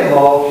obey the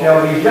law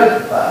shall be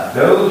justified.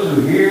 Those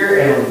who hear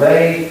and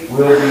obey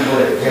will be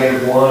blessed.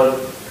 James 1,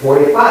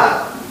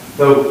 25.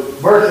 So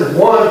verses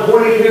 1,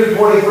 22,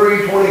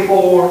 23,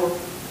 24,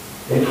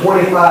 and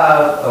 25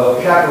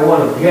 of chapter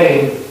 1 of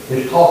James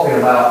is talking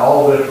about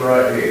all this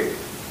right here.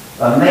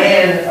 A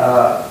man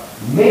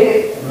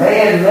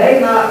may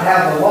not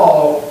have the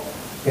law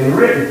in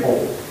written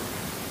form.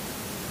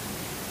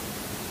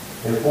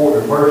 In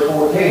verse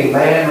 14,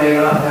 man may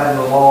not have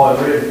the law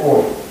in written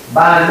form.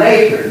 By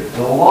nature,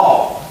 the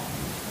law.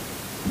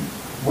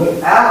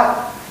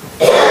 Without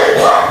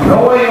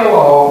knowing the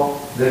law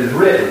that is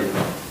written,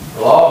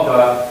 the law of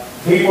God,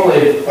 people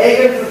in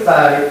pagan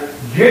society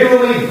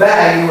generally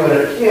value and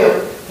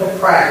attempt to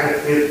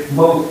practice its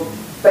most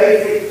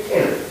basic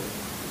tenets.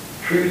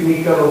 Treating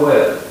each other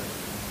well.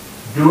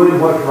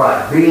 Doing what's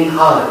right. Being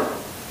honest.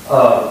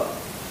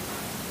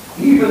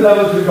 Even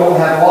those who don't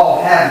have law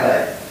have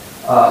that.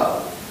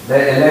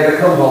 And there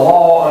becomes a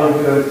law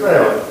unto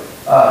themselves.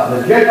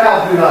 The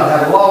Gentiles do not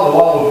have a law. The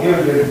law was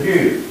given to the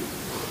Jews.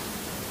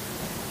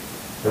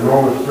 In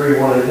Romans 3,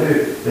 1 and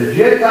 2. The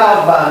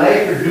Gentiles by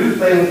nature do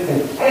things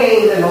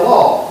contained in the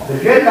law. The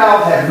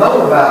Gentiles have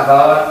known about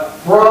God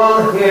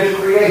from His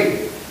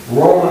creation.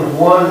 Romans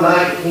 1,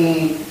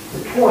 19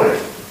 to 20.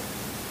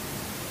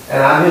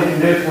 And I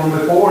mentioned this one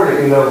before,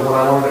 that, when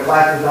one of the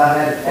classes I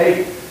had to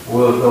take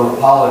was on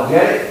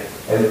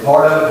apologetics, and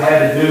part of it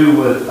had to do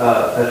with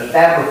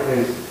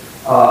establishing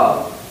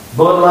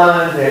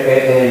bloodlines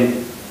and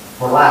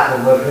for lack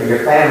of a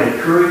your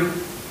family tree.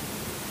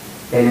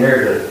 And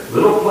there's a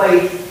little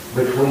place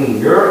between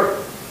Europe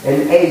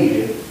and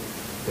Asia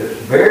that's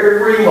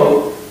very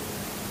remote,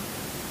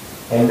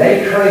 and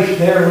they trace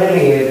their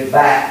lineage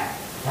back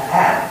to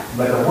Adam.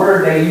 But the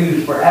word they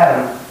use for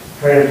Adam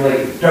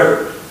translates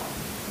dirt.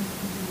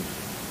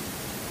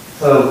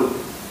 So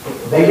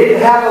they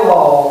didn't have a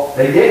law,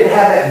 they didn't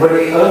have that, but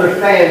they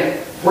understand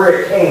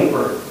where it came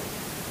from.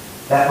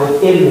 That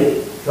was in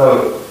it.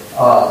 So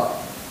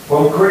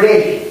from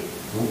creation.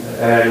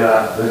 And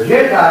the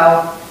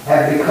Gentiles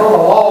have become a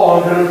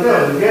law unto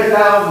themselves. The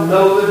Gentiles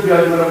know the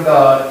judgment of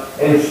God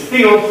and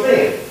still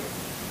sin.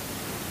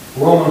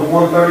 Romans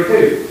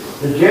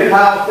 1:32. The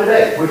Gentiles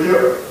today, which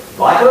are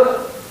like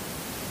us,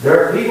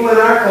 there are people in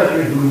our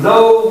country who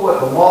know what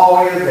the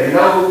law is, they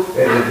know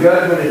that the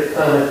judgment is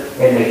coming,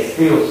 and they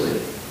still sin.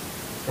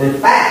 In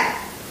fact,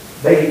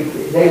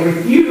 They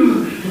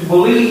refuse to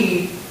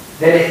believe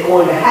that it's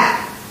going to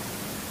happen.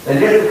 And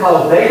just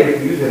because they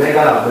refuse, and they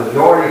got a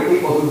majority of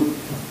people who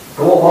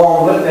go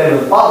along with them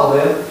and follow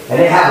them, and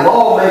they have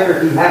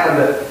lawmakers who happen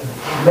to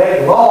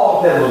make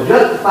laws that will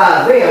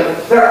justify them,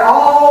 they're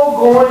all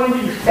going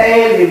to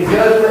stand in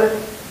judgment,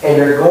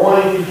 and they're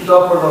going to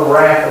suffer the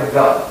wrath of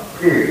God.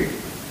 Period.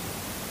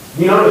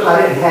 You notice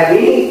I didn't have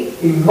any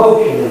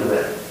emotion in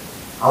this.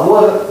 I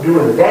wasn't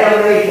doing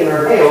damnation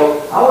or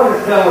hell. I was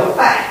just telling a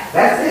fact.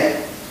 That's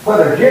it.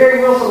 Whether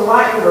Jerry Wilson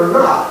likes it or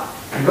not,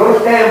 you're going to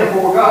stand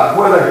before God.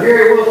 Whether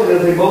Jerry Wilson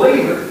is a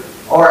believer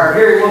or if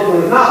Jerry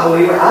Wilson is not a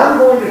believer, I'm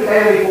going to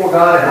stand before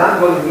God and I'm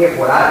going to get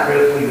what I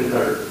justly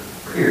deserve.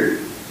 Period.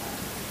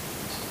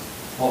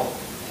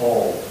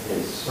 Paul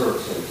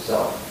inserts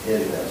himself in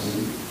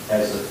this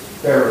as a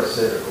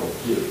pharisaical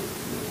Jew.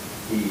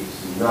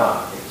 He's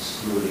not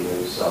excluding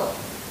himself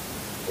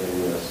in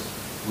this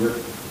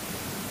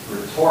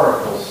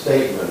rhetorical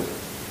statement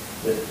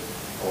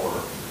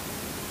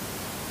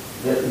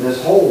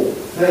this whole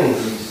thing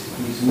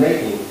he's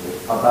making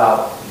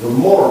about the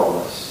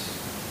moralists,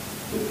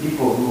 the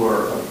people who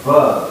are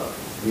above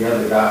the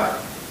other guy.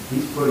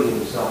 He's putting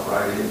himself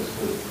right in this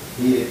group.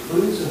 He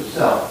includes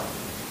himself,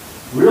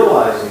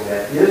 realizing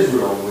that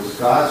Israel was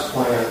God's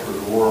plan for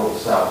the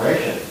world's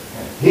salvation,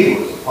 and he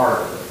was a part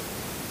of it.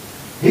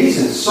 He's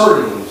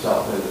inserting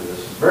himself into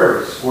this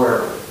very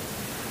squarely.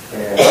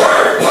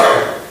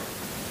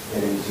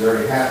 And he's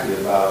very happy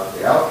about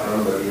the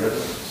outcome, but he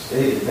hasn't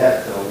stated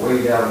that till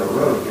way down the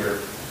road here.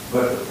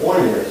 But the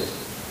point is,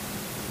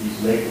 he's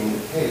making the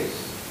case,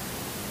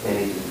 and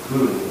he's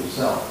including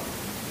himself.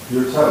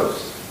 You're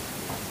toast.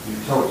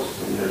 You're toast.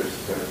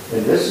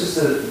 And this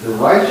is the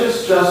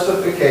righteous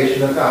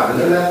justification of God.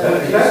 Isn't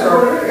that That's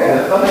what it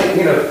is. I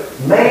mean,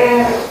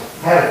 man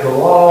has the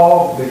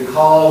law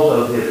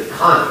because of his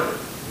conscience.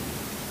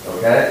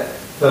 Okay?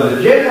 So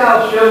the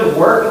Gentiles show the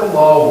work of the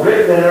law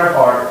written in their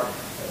heart.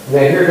 Now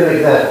here's an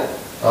example.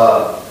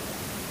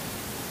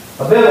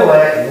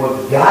 Abimelech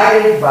was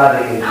guided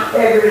by the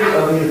integrity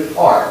of his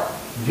heart.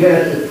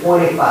 Genesis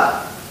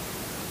 25.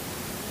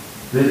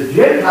 The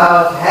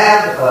Gentiles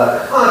have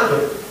a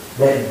conscience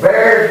that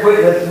bears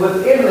witness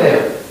within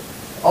them.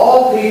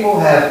 All people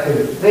have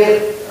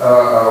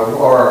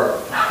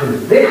or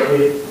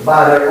convicted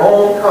by their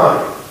own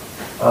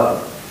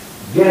conscience.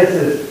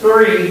 Genesis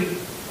 3,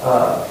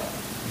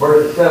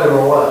 verses 7 or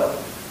 11.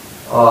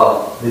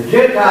 The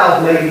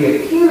Gentiles may be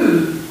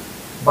accused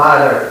by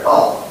their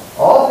thoughts.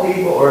 All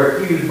people are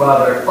accused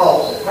by their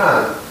thoughts at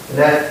times. And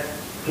that's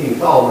King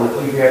Solomon in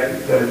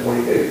Ecclesiastes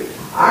 7:22.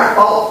 Our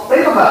thoughts,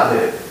 think about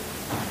this.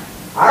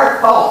 Our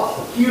thoughts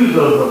accuse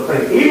us of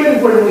things.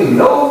 Even when we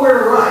know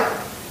we're right,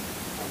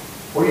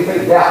 where do you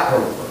think doubt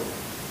comes from?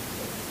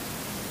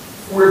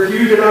 We're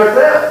accusing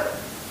ourselves.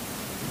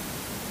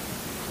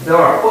 There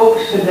are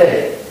folks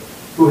today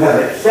who have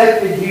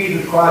accepted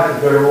Jesus Christ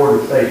as their Lord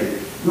and Savior,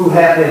 who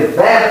have been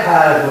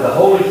baptized with the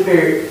Holy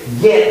Spirit,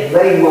 yet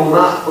they will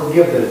not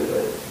forgive themselves.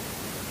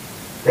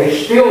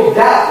 They still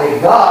doubt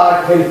that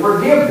God can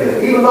forgive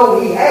them, even though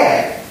He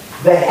has.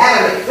 They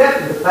haven't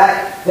accepted the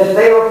fact that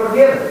they are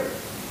forgiven.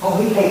 Oh,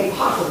 He can't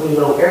possibly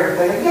know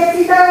everything. Yes,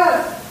 He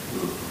does.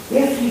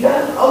 Yes, He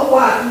does.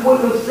 Otherwise, He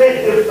wouldn't have sent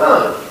His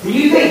Son. Do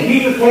you think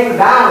Jesus came to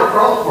die on the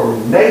cross for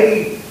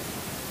maybe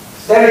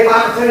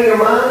 75% of your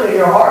mind and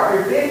your heart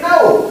and your sin?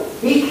 No.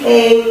 He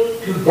came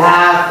to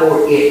die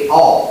for it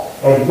all.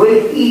 And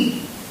when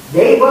He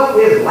gave up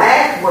His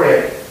last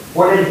breath,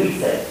 what did He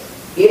say?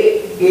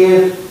 It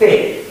is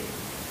finished.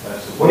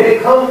 When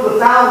it comes to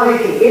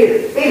salvation, it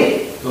is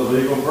finished. It's a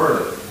legal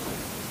verdict.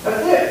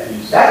 That's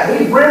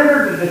it. He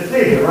rendered the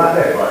decision right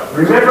there. Right.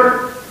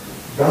 Remember,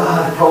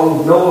 God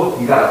told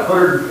Noah, you got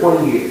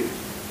 120 years.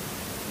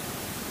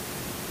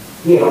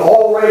 He had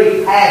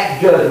already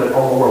passed judgment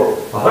on the world.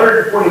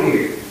 120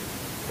 years.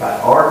 Got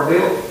the ark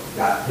built,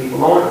 got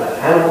people on it, got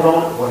animals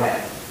on it. What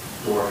happened?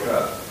 Door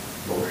shut.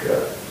 Door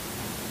shut.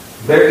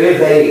 There is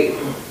a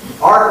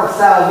ark of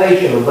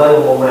salvation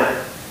available now.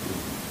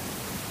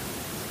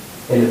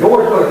 And the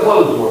door's going to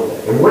close one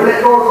day. And when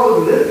that door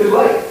closes, it's too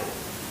late.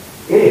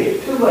 It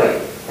is too late.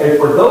 And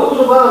for those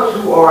of us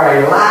who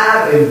are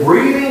alive and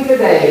breathing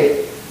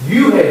today,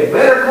 you had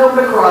better come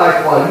to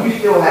Christ while you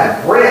still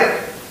have breath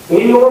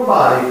in your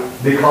body,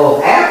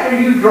 because after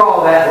you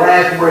draw that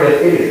last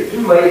breath, it is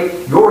too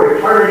late. Your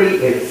eternity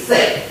is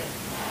set.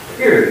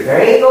 Period.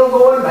 There ain't no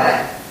going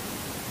back.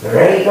 There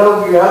ain't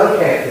no other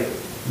chances.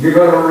 You're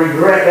going to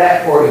regret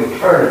that for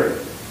eternity.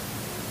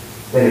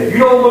 And if you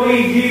don't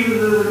believe Jesus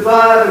is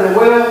alive and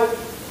well,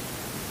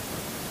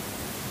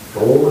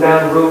 go on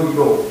down the road you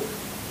go.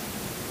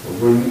 And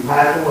when you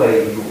pass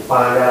away, you will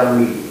find out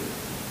immediately.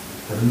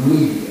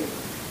 Immediately.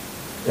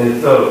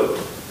 And so,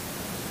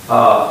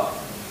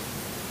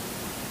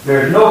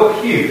 there's no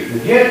excuse. The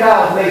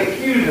Gentiles may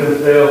accuse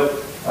themselves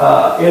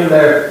in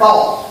their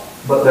thoughts,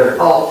 but their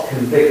thoughts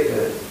convict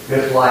them,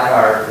 just like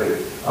ours do.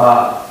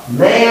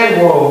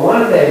 Man will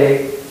one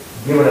day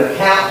give an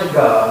account to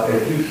God. In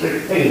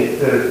 2:16 it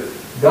says,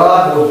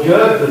 God will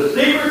judge the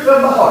secrets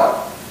of the heart.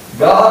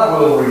 God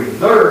will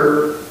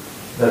reserve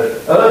the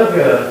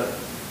unjust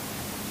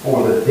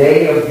for the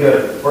day of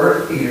judgment.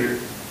 1 Peter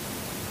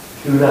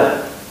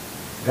 2:9.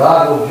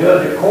 God will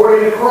judge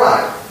according to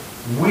Christ.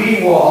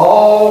 We will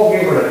all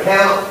give an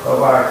account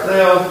of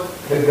ourselves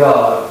to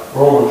God.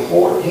 Romans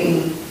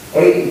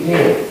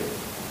 14:8-10.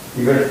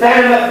 You're going to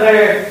stand up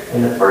there,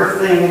 and the first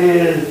thing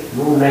is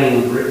your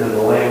name's written in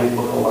the Lamb's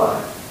Book of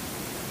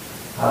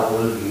Life.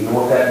 Hallelujah. You know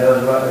what that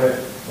does right there?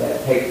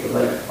 That takes the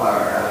lake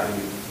fire out of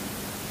you.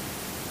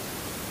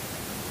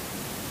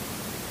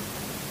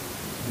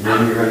 And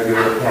then you're going to give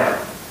an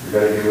account. You're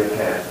going to give an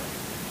account.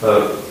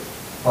 So,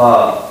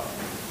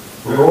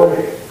 go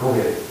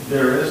ahead.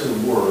 There is a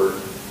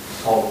word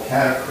called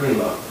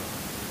katakrima.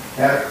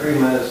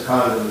 Katakrima is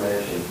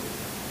condemnation.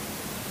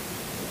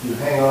 If you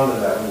hang on to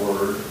that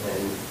word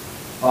and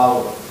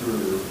follow it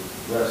through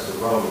the rest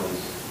of Romans,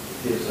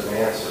 it gives an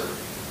answer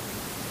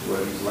to what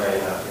he's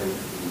laying out in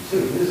 2.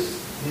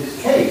 His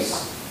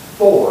case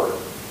for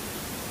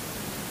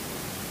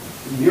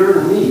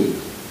your need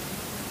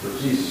for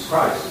Jesus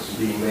Christ is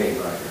being made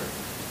right here.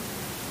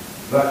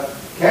 But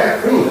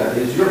katakrima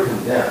is you're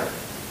condemned.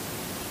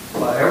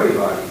 Well,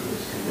 everybody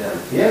is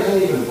condemned. He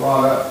hasn't even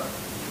brought up,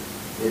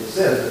 it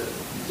says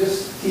it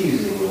just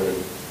teasingly,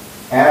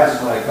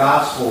 as my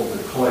gospel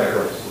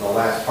declares in the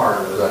last part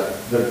of it.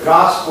 The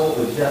gospel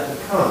is yet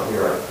to come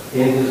here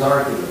in his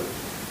argument.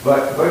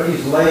 But what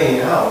he's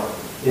laying out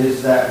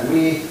is that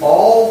we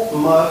all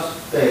must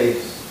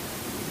face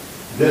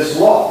this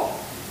law.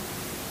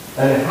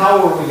 And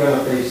how are we going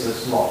to face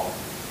this law?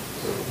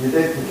 So you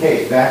did the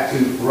case back to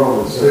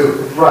Romans 2.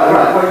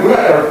 Right. We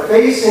are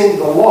facing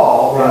the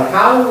law, and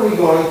how are we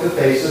going to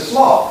face this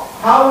law?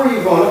 How are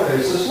you going to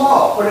face this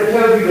law? When it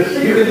tells you to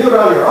see, You can do it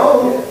on your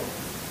own.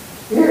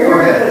 Go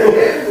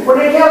ahead. When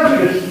it tells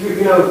you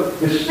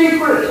the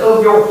secrets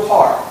of your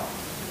heart,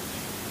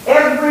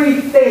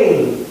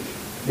 everything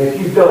that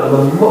you've done,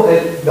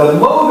 the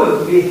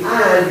motive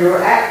behind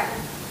your action.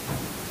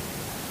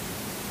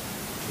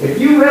 If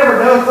you've ever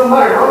done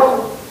somebody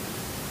wrong,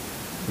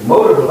 the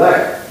motive was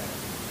there.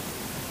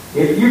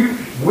 If you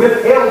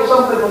withheld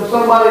something from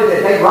somebody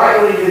that they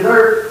rightly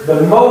deserve,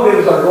 the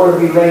motives are going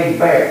to be laid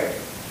bare.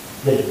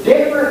 The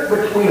difference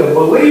between a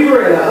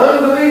believer and an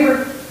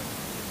unbeliever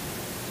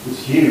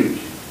It's huge.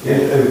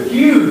 is a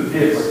huge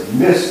difference.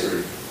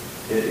 Mystery.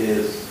 It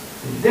is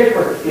The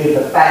difference is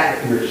the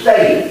fact that you're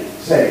saved.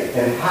 saved.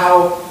 And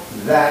how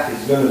that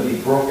is going to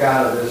be broke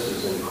out of this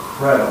is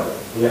incredible.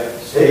 Yeah.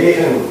 Stay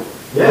tuned.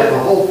 The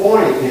whole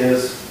point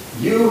is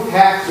you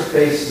have to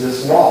face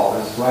this law.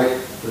 It's like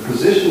the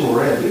position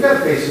we're in. You got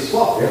to face this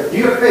law. You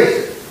got to face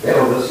it.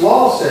 This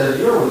law says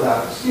you're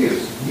without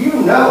excuse.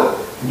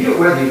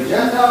 Whether you're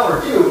Gentile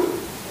or Jew,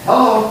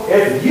 hello,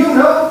 if you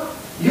know,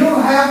 you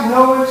have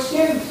no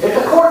excuse. It's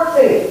a court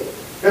thing.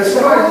 It's a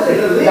court thing.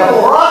 The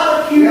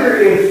prosecutor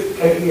is,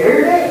 here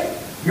it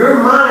is.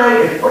 Your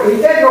mind is,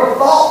 he said your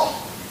thoughts,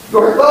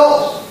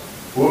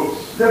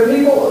 Whoops. the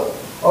people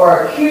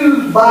are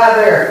accused by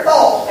their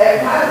thoughts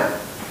at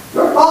times.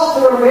 Your thoughts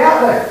are going to be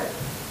out there.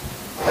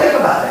 Think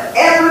about that.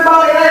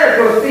 Everybody there is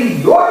going to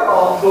see your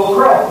thoughts go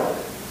across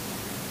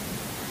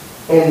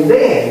it. And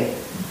then,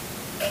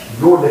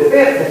 your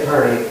defense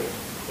attorney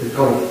is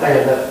going to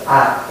stand up,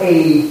 I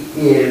paid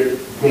his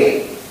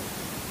debt.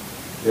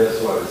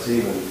 Guess what? It's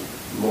even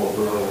more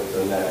brilliant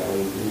than that.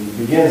 When he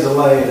begins to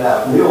lay it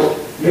out,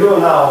 you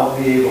and I will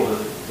be able to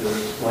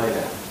explain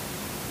that.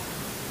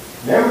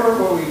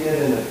 Remember what we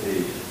did in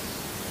Ephesians?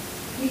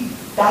 He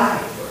died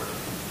for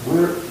us.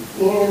 We're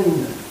in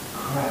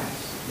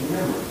Christ.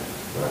 Remember that.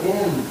 We're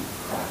in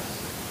Christ.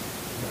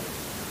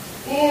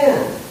 In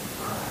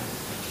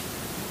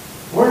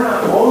Christ. We're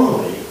not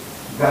only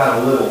got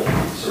a little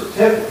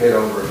certificate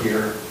over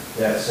here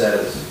that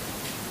says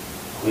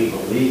we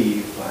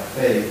believe by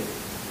faith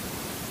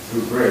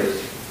through grace.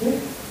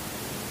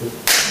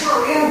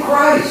 We're in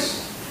Christ.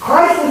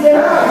 Christ is in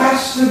That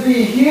us. has to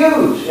be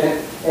huge.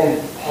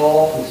 And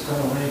Paul is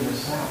going to lay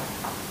this out.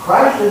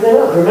 Christ is in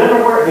us.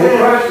 Remember where it In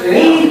Christ, says, yeah.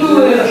 he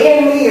who is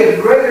in me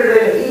is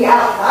greater than he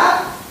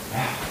outside.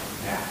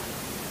 Yeah.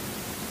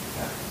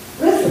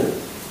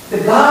 Listen,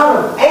 the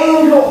God of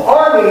angel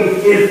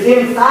armies is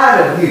inside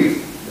of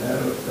you.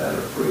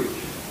 That'll preach.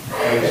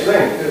 And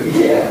sing too.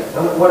 Yeah.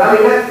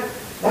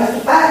 That's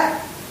the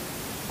fact.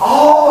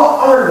 All the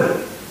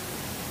army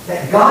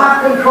that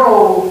God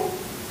controls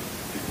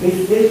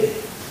is this.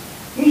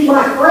 He's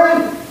my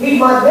friend. He's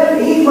my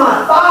nephew. He's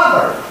my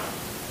father.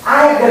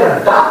 I have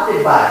been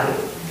adopted by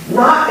him,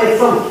 not as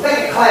some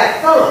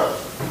second-class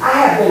son. I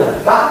have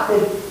been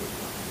adopted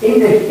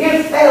into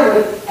his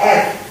family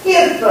as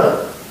his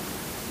son,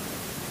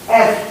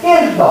 as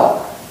his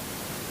daughter.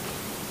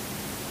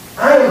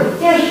 I am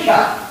his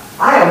child.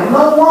 I am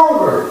no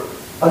longer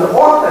an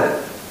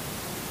orphan.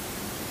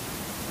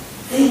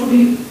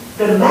 See,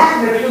 the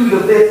magnitude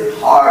of this is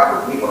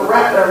hard for people to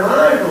wrap their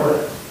minds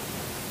around.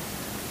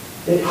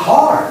 It's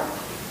hard.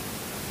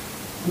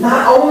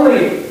 Not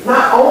only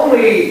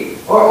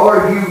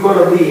are you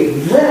going to be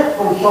exempt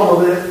from some of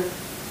this,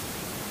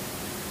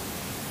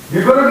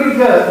 you're going to be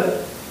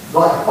judged,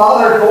 like a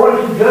father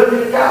going to judge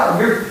his child.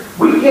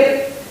 We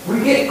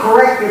get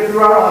corrected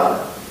through our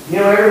lives.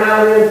 Every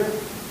now and then,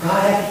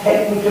 God has to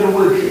take me to the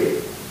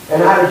woodshed.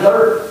 And I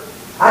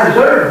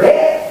deserve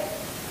that.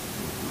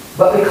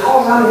 But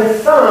because I'm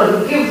His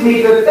son, He gives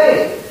me good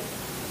things.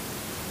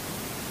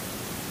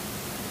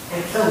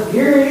 And so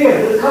here it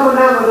is. It's coming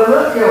down to the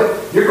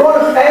nutshell. You're going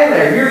to stand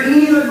there. You're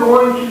either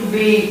going to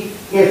be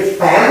His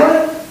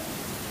family,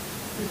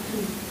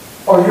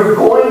 or you're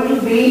going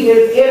to be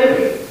His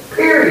enemy.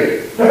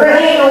 Period. There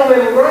ain't no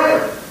middle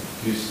ground.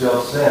 You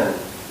still sin,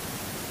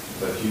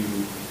 but you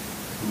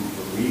who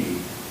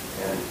believe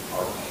and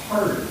are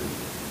pardoned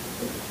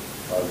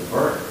by the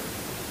verdict,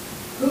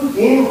 who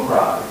in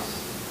Christ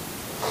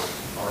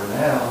are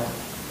now,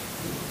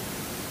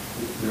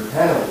 your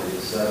penalty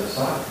is set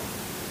aside.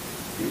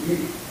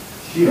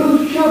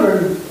 Whose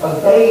children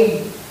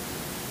obeyed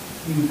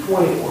you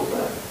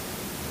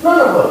 24/7? None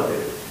of us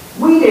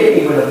did. We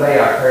didn't even obey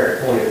our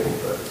parents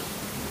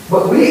 24/7.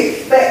 But we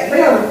expect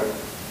them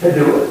to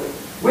do it.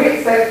 We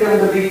expect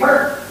them to be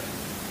perfect.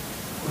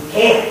 We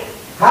can't.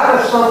 How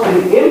does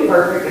something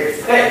imperfect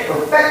expect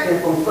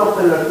perfection from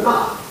something that's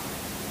not?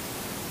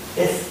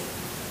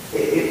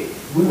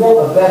 We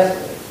want the best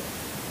thing.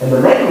 And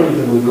the main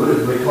reason we do it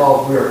is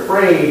because we're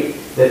afraid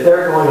that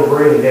they're going to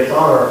bring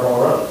dishonor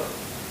upon us.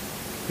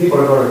 People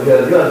are going to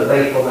judge us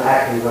based on the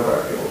actions of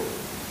our children.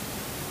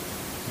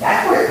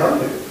 That's where it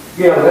comes to.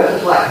 That's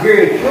just like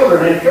hearing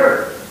children in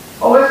church.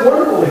 Oh, it's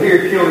wonderful to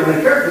hear children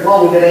in church as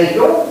long as it ain't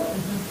yours.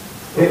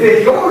 If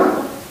it's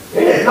yours,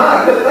 it is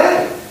not a good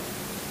thing.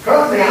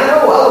 Trust me, I know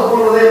I was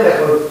one of them that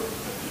was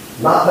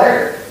not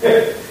there.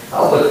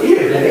 I was a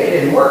kid and it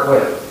didn't work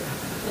well.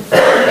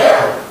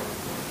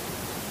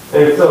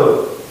 And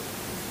so,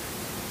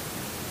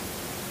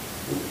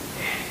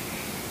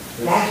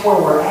 that's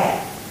where we're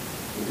at.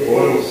 It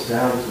boils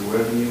down to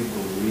whether you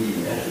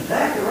believe. That's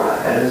exactly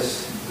right.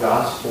 This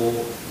gospel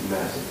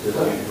message, if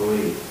you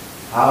believe,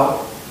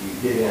 how you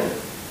get in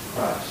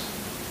Christ.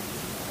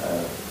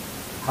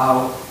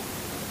 How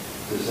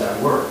does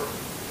that work?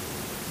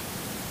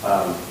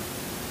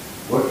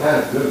 What kind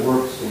of good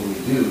works can you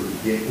do to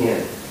get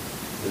in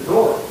the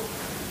door?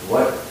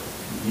 What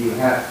do you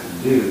have to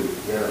do?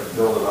 You got to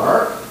build an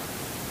ark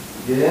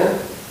to get in?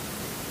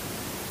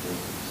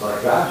 It's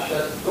like God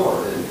shut the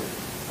door, didn't it?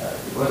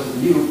 It wasn't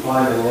you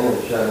climbing in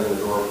and shutting the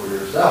door for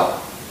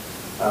yourself.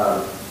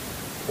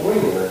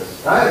 Point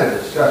is, I had a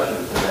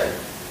discussion today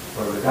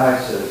where the guy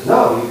says,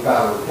 no, you've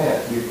got to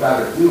repent. You've got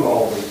to do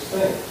all these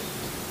things.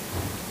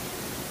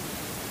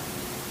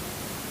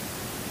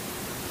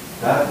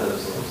 God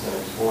does those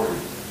things for you.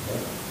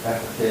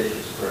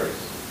 Efficacious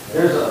grace.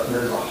 There's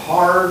a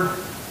hard,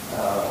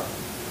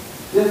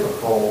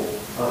 difficult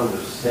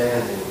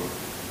understanding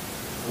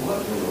what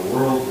in the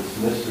world this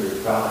mystery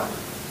of God,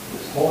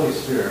 this Holy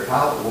Spirit,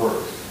 how it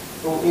works.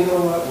 Well, you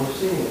know what? We're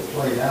seeing it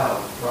played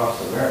out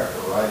across America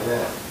right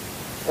now.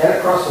 And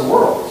across the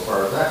world, as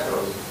far as that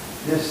goes.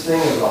 This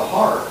thing of the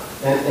heart.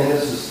 And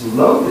this is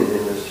loaded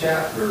in this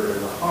chapter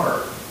in the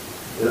heart.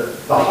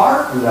 The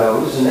heart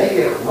knows, and they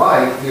get it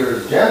right here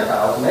as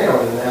Gentiles, and they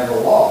don't even have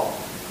the law.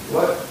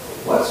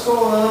 What's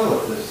going on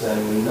with this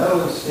thing? We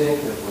know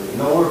instinctively. We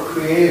know we're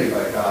created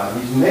by God.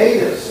 He's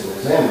made us in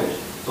His image.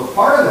 So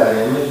part of that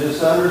image is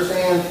to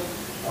understand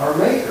our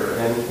Maker.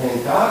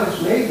 And God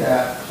has made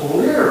that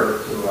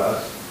clearer to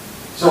us.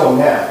 So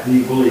now, do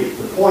you believe?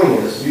 The point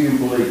is, do you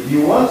believe? Do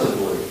you want to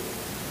believe?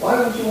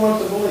 Why would you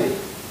want to believe?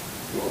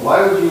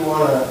 Why would you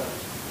want to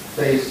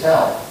face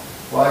hell?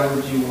 Why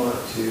would you want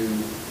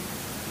to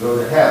go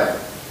to heaven?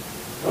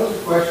 Those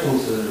are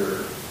questions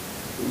that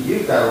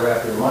you've got to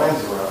wrap your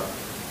minds around.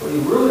 What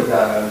you really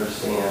got to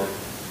understand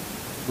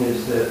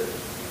is that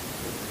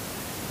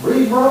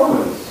read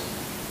Romans.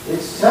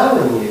 It's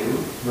telling you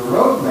the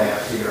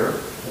roadmap here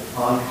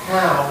on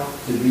how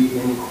to be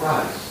in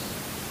Christ.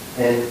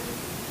 And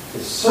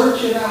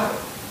search it out.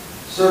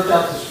 Search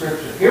out the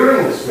Scripture.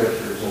 Hearing the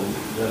Scriptures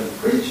and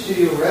preach to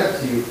you, read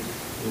to you,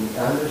 and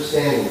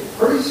understanding.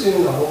 Pretty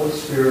soon the Holy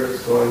Spirit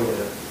is going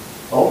to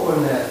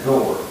open that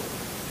door.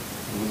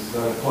 And He's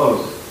going to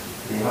close it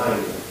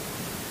behind you.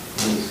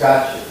 And He's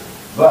got you.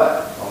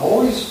 But the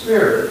Holy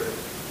Spirit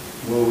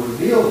will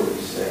reveal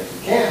these things.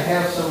 You can't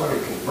have somebody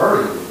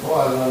converting you. Boy,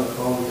 I was on the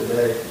phone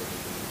today,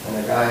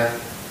 and a guy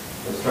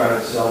was trying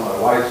to sell my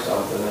wife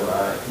something,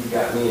 and he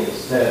got me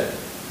instead.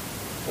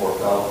 Poor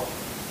fellow.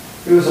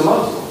 He was a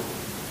Muslim.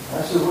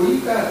 I said, well,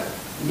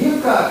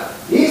 you've got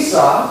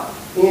Esau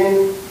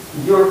in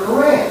your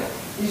Quran.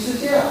 He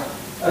says, yeah.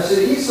 I said,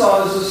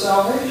 Esau is a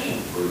salvation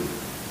for you.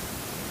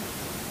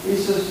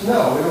 He says,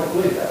 no, we don't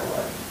believe that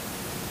way.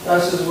 I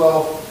says,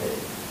 well,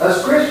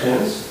 as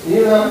Christians,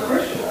 you're not a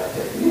Christian, I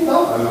take it. You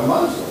know I'm a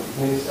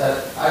Muslim. He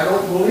said, I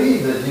don't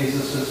believe that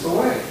Jesus is the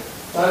way.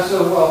 I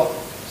said, well,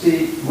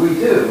 see, we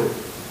do,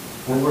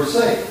 and we're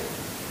saved.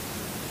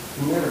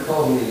 He never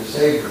told me to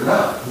save or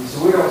not. He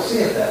said, we don't see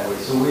it that way,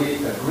 so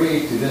we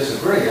agreed to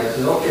disagree. I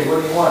said, okay,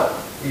 what do you want?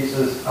 He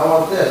says, I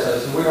want this. I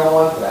said, we don't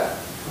want that.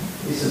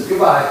 He says,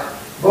 goodbye.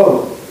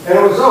 Boom. And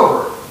it was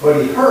over.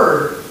 But he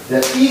heard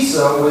that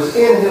Isa was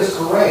in his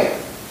Quran.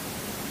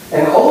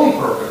 And the only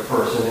perfect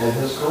person in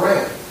his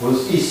Quran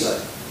was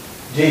Isa,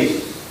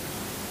 Jesus.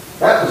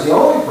 That was the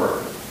only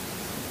perfect,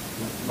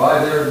 by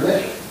their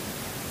admission.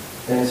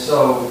 And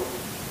so,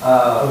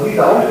 He's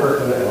the only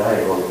person that I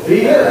ain't going to.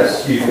 he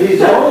is. He's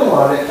the only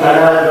one that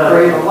can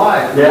create a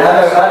life. Yeah, I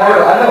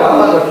know, I'm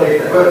not going to take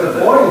that. But the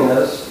point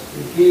is,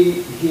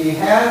 he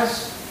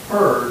has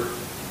heard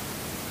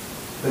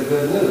the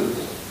good news,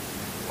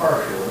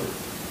 partially,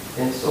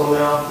 and so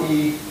now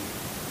he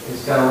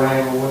has got to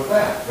wrangle with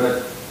that.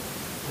 But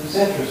it's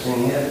interesting,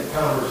 he had a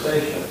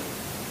conversation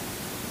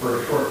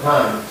for a short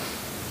time.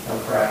 I'm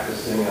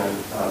practicing,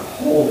 I'm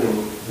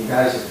holding you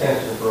guys'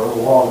 attention for a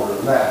little longer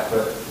than that,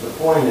 but the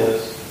point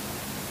is,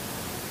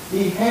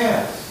 he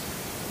has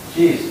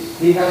Jesus.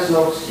 He has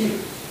no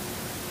excuse.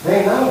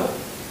 They know it.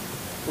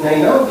 And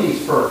they know he's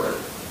perfect.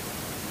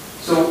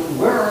 So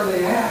where are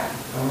they at?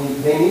 I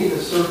mean, they need to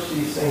search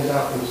these things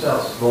out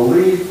themselves.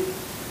 Believe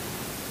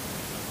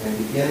and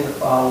begin to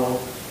follow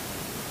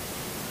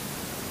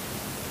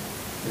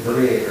the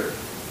Creator,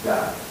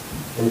 God.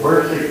 In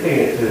verse 16,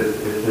 it says,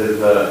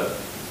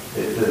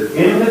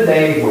 in the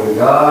day when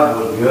God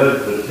will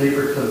judge the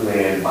secrets of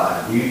man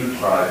by Jesus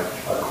Christ,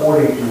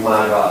 according to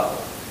my gospel.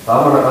 So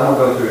I'm gonna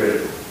go through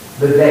this.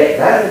 The day.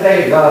 That's the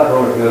day God's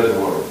going to judge the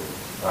world.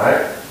 All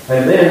right?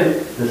 And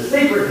then the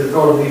secret is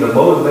going to be the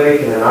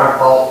motivation and our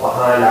thoughts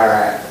behind our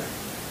actions.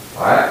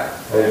 All right?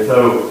 And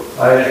so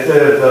it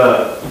says,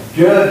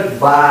 judged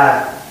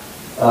by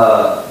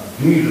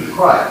Jesus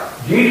Christ.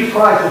 Jesus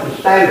Christ was the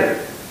standard.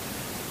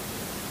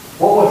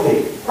 What was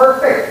he?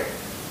 Perfect.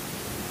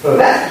 So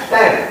that's the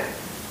standard.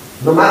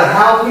 No matter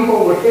how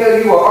people will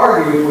tell you or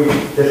argue with you,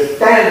 the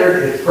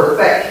standard is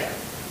perfection.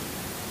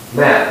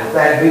 Now, with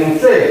that being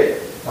said,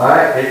 all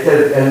right, it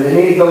says, and then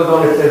he goes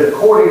on and says,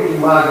 according to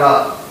my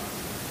gospel.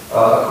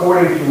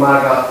 According to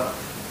my gospel.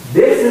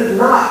 This is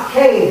not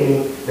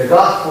changing the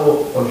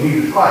gospel of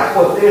Jesus Christ.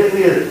 What this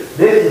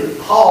is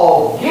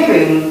Paul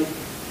giving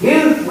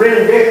his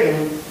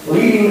rendition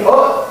leading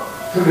up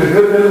to the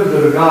good news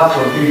of the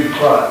gospel of Jesus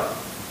Christ.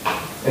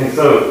 And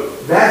so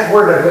that's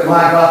where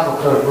my gospel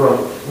comes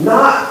from.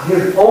 Not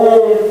his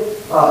own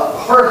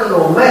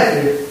personal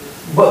message,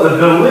 but the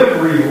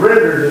delivery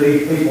rendered to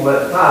these people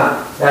at the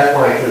time. That's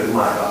why he says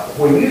my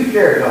gospel. When you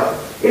share the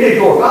gospel, it is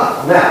your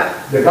gospel.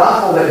 Now, the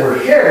gospel that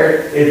we're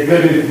sharing is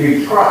good news of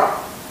Jesus Christ.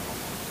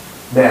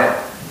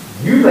 Now,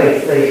 you may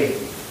say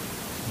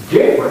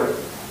different,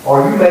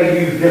 or you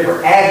may use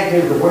different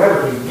adjectives or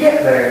whatever to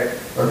get there,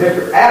 or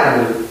different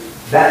avenues.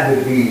 That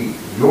would be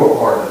your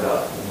part of the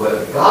gospel.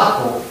 But the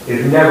gospel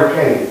is never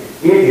changed.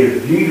 It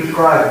is Jesus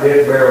Christ's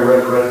death, burial,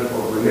 resurrection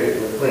for the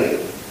remission of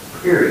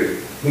sins.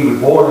 Period. He was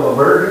born of a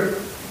virgin.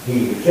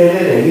 He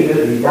ascended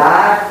and he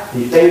died.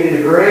 He stayed in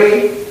the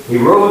grave. He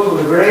rose from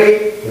the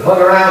grave. He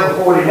hung around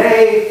for 40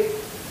 days.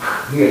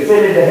 He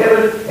ascended to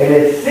heaven and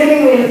is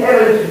sitting in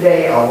heaven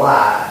today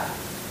alive.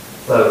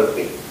 So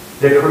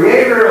the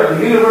creator of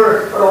the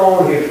universe put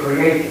on his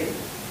creation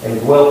and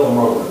dwelt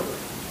among us.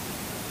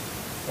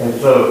 And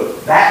so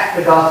that's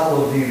the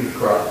gospel of Jesus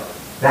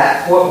Christ.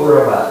 That's what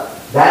we're about.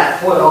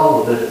 That's what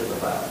all of this is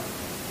about.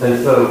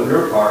 And so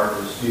Your part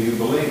is, do you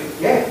believe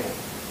it? yeah,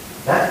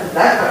 that's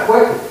my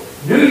question.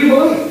 Do you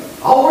believe it?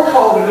 All we're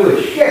called to do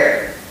is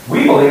share it.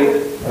 We believe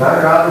it, and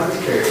our job is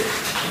to share it.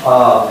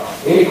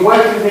 Any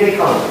questions, any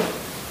comments?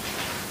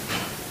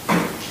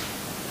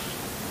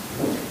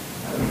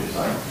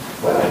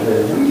 Well,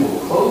 then we will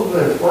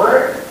close in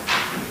prayer,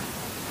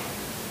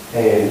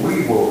 and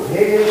we will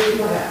head into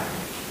the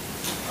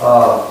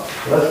house.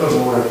 Let's go to the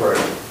morning prayer.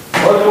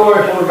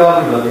 Lord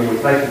God, we love you, and we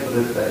thank you for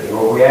this day.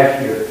 Lord, we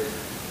ask you to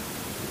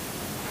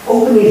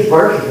open these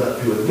verses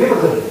up to us. Give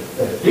us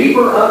a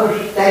deeper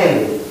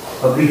understanding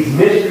of these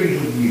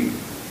mysteries of you.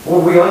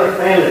 Lord, we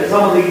understand that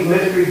some of these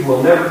mysteries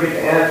we'll never get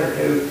the answer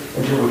to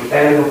until we're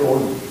standing before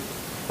you.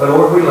 But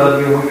Lord, we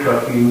love you and we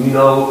trust you.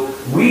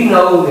 We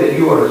know that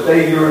you are the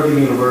Savior of the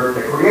universe,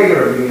 the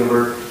Creator of the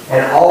universe,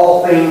 and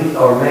all things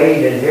are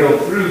made and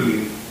held through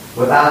you.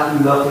 Without you,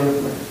 nothing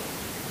is made.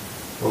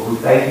 Lord, we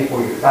thank you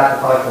for your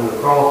sacrifice on the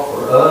cross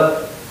for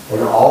us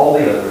and all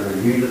the others.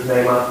 In Jesus'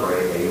 name I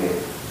pray. Amen.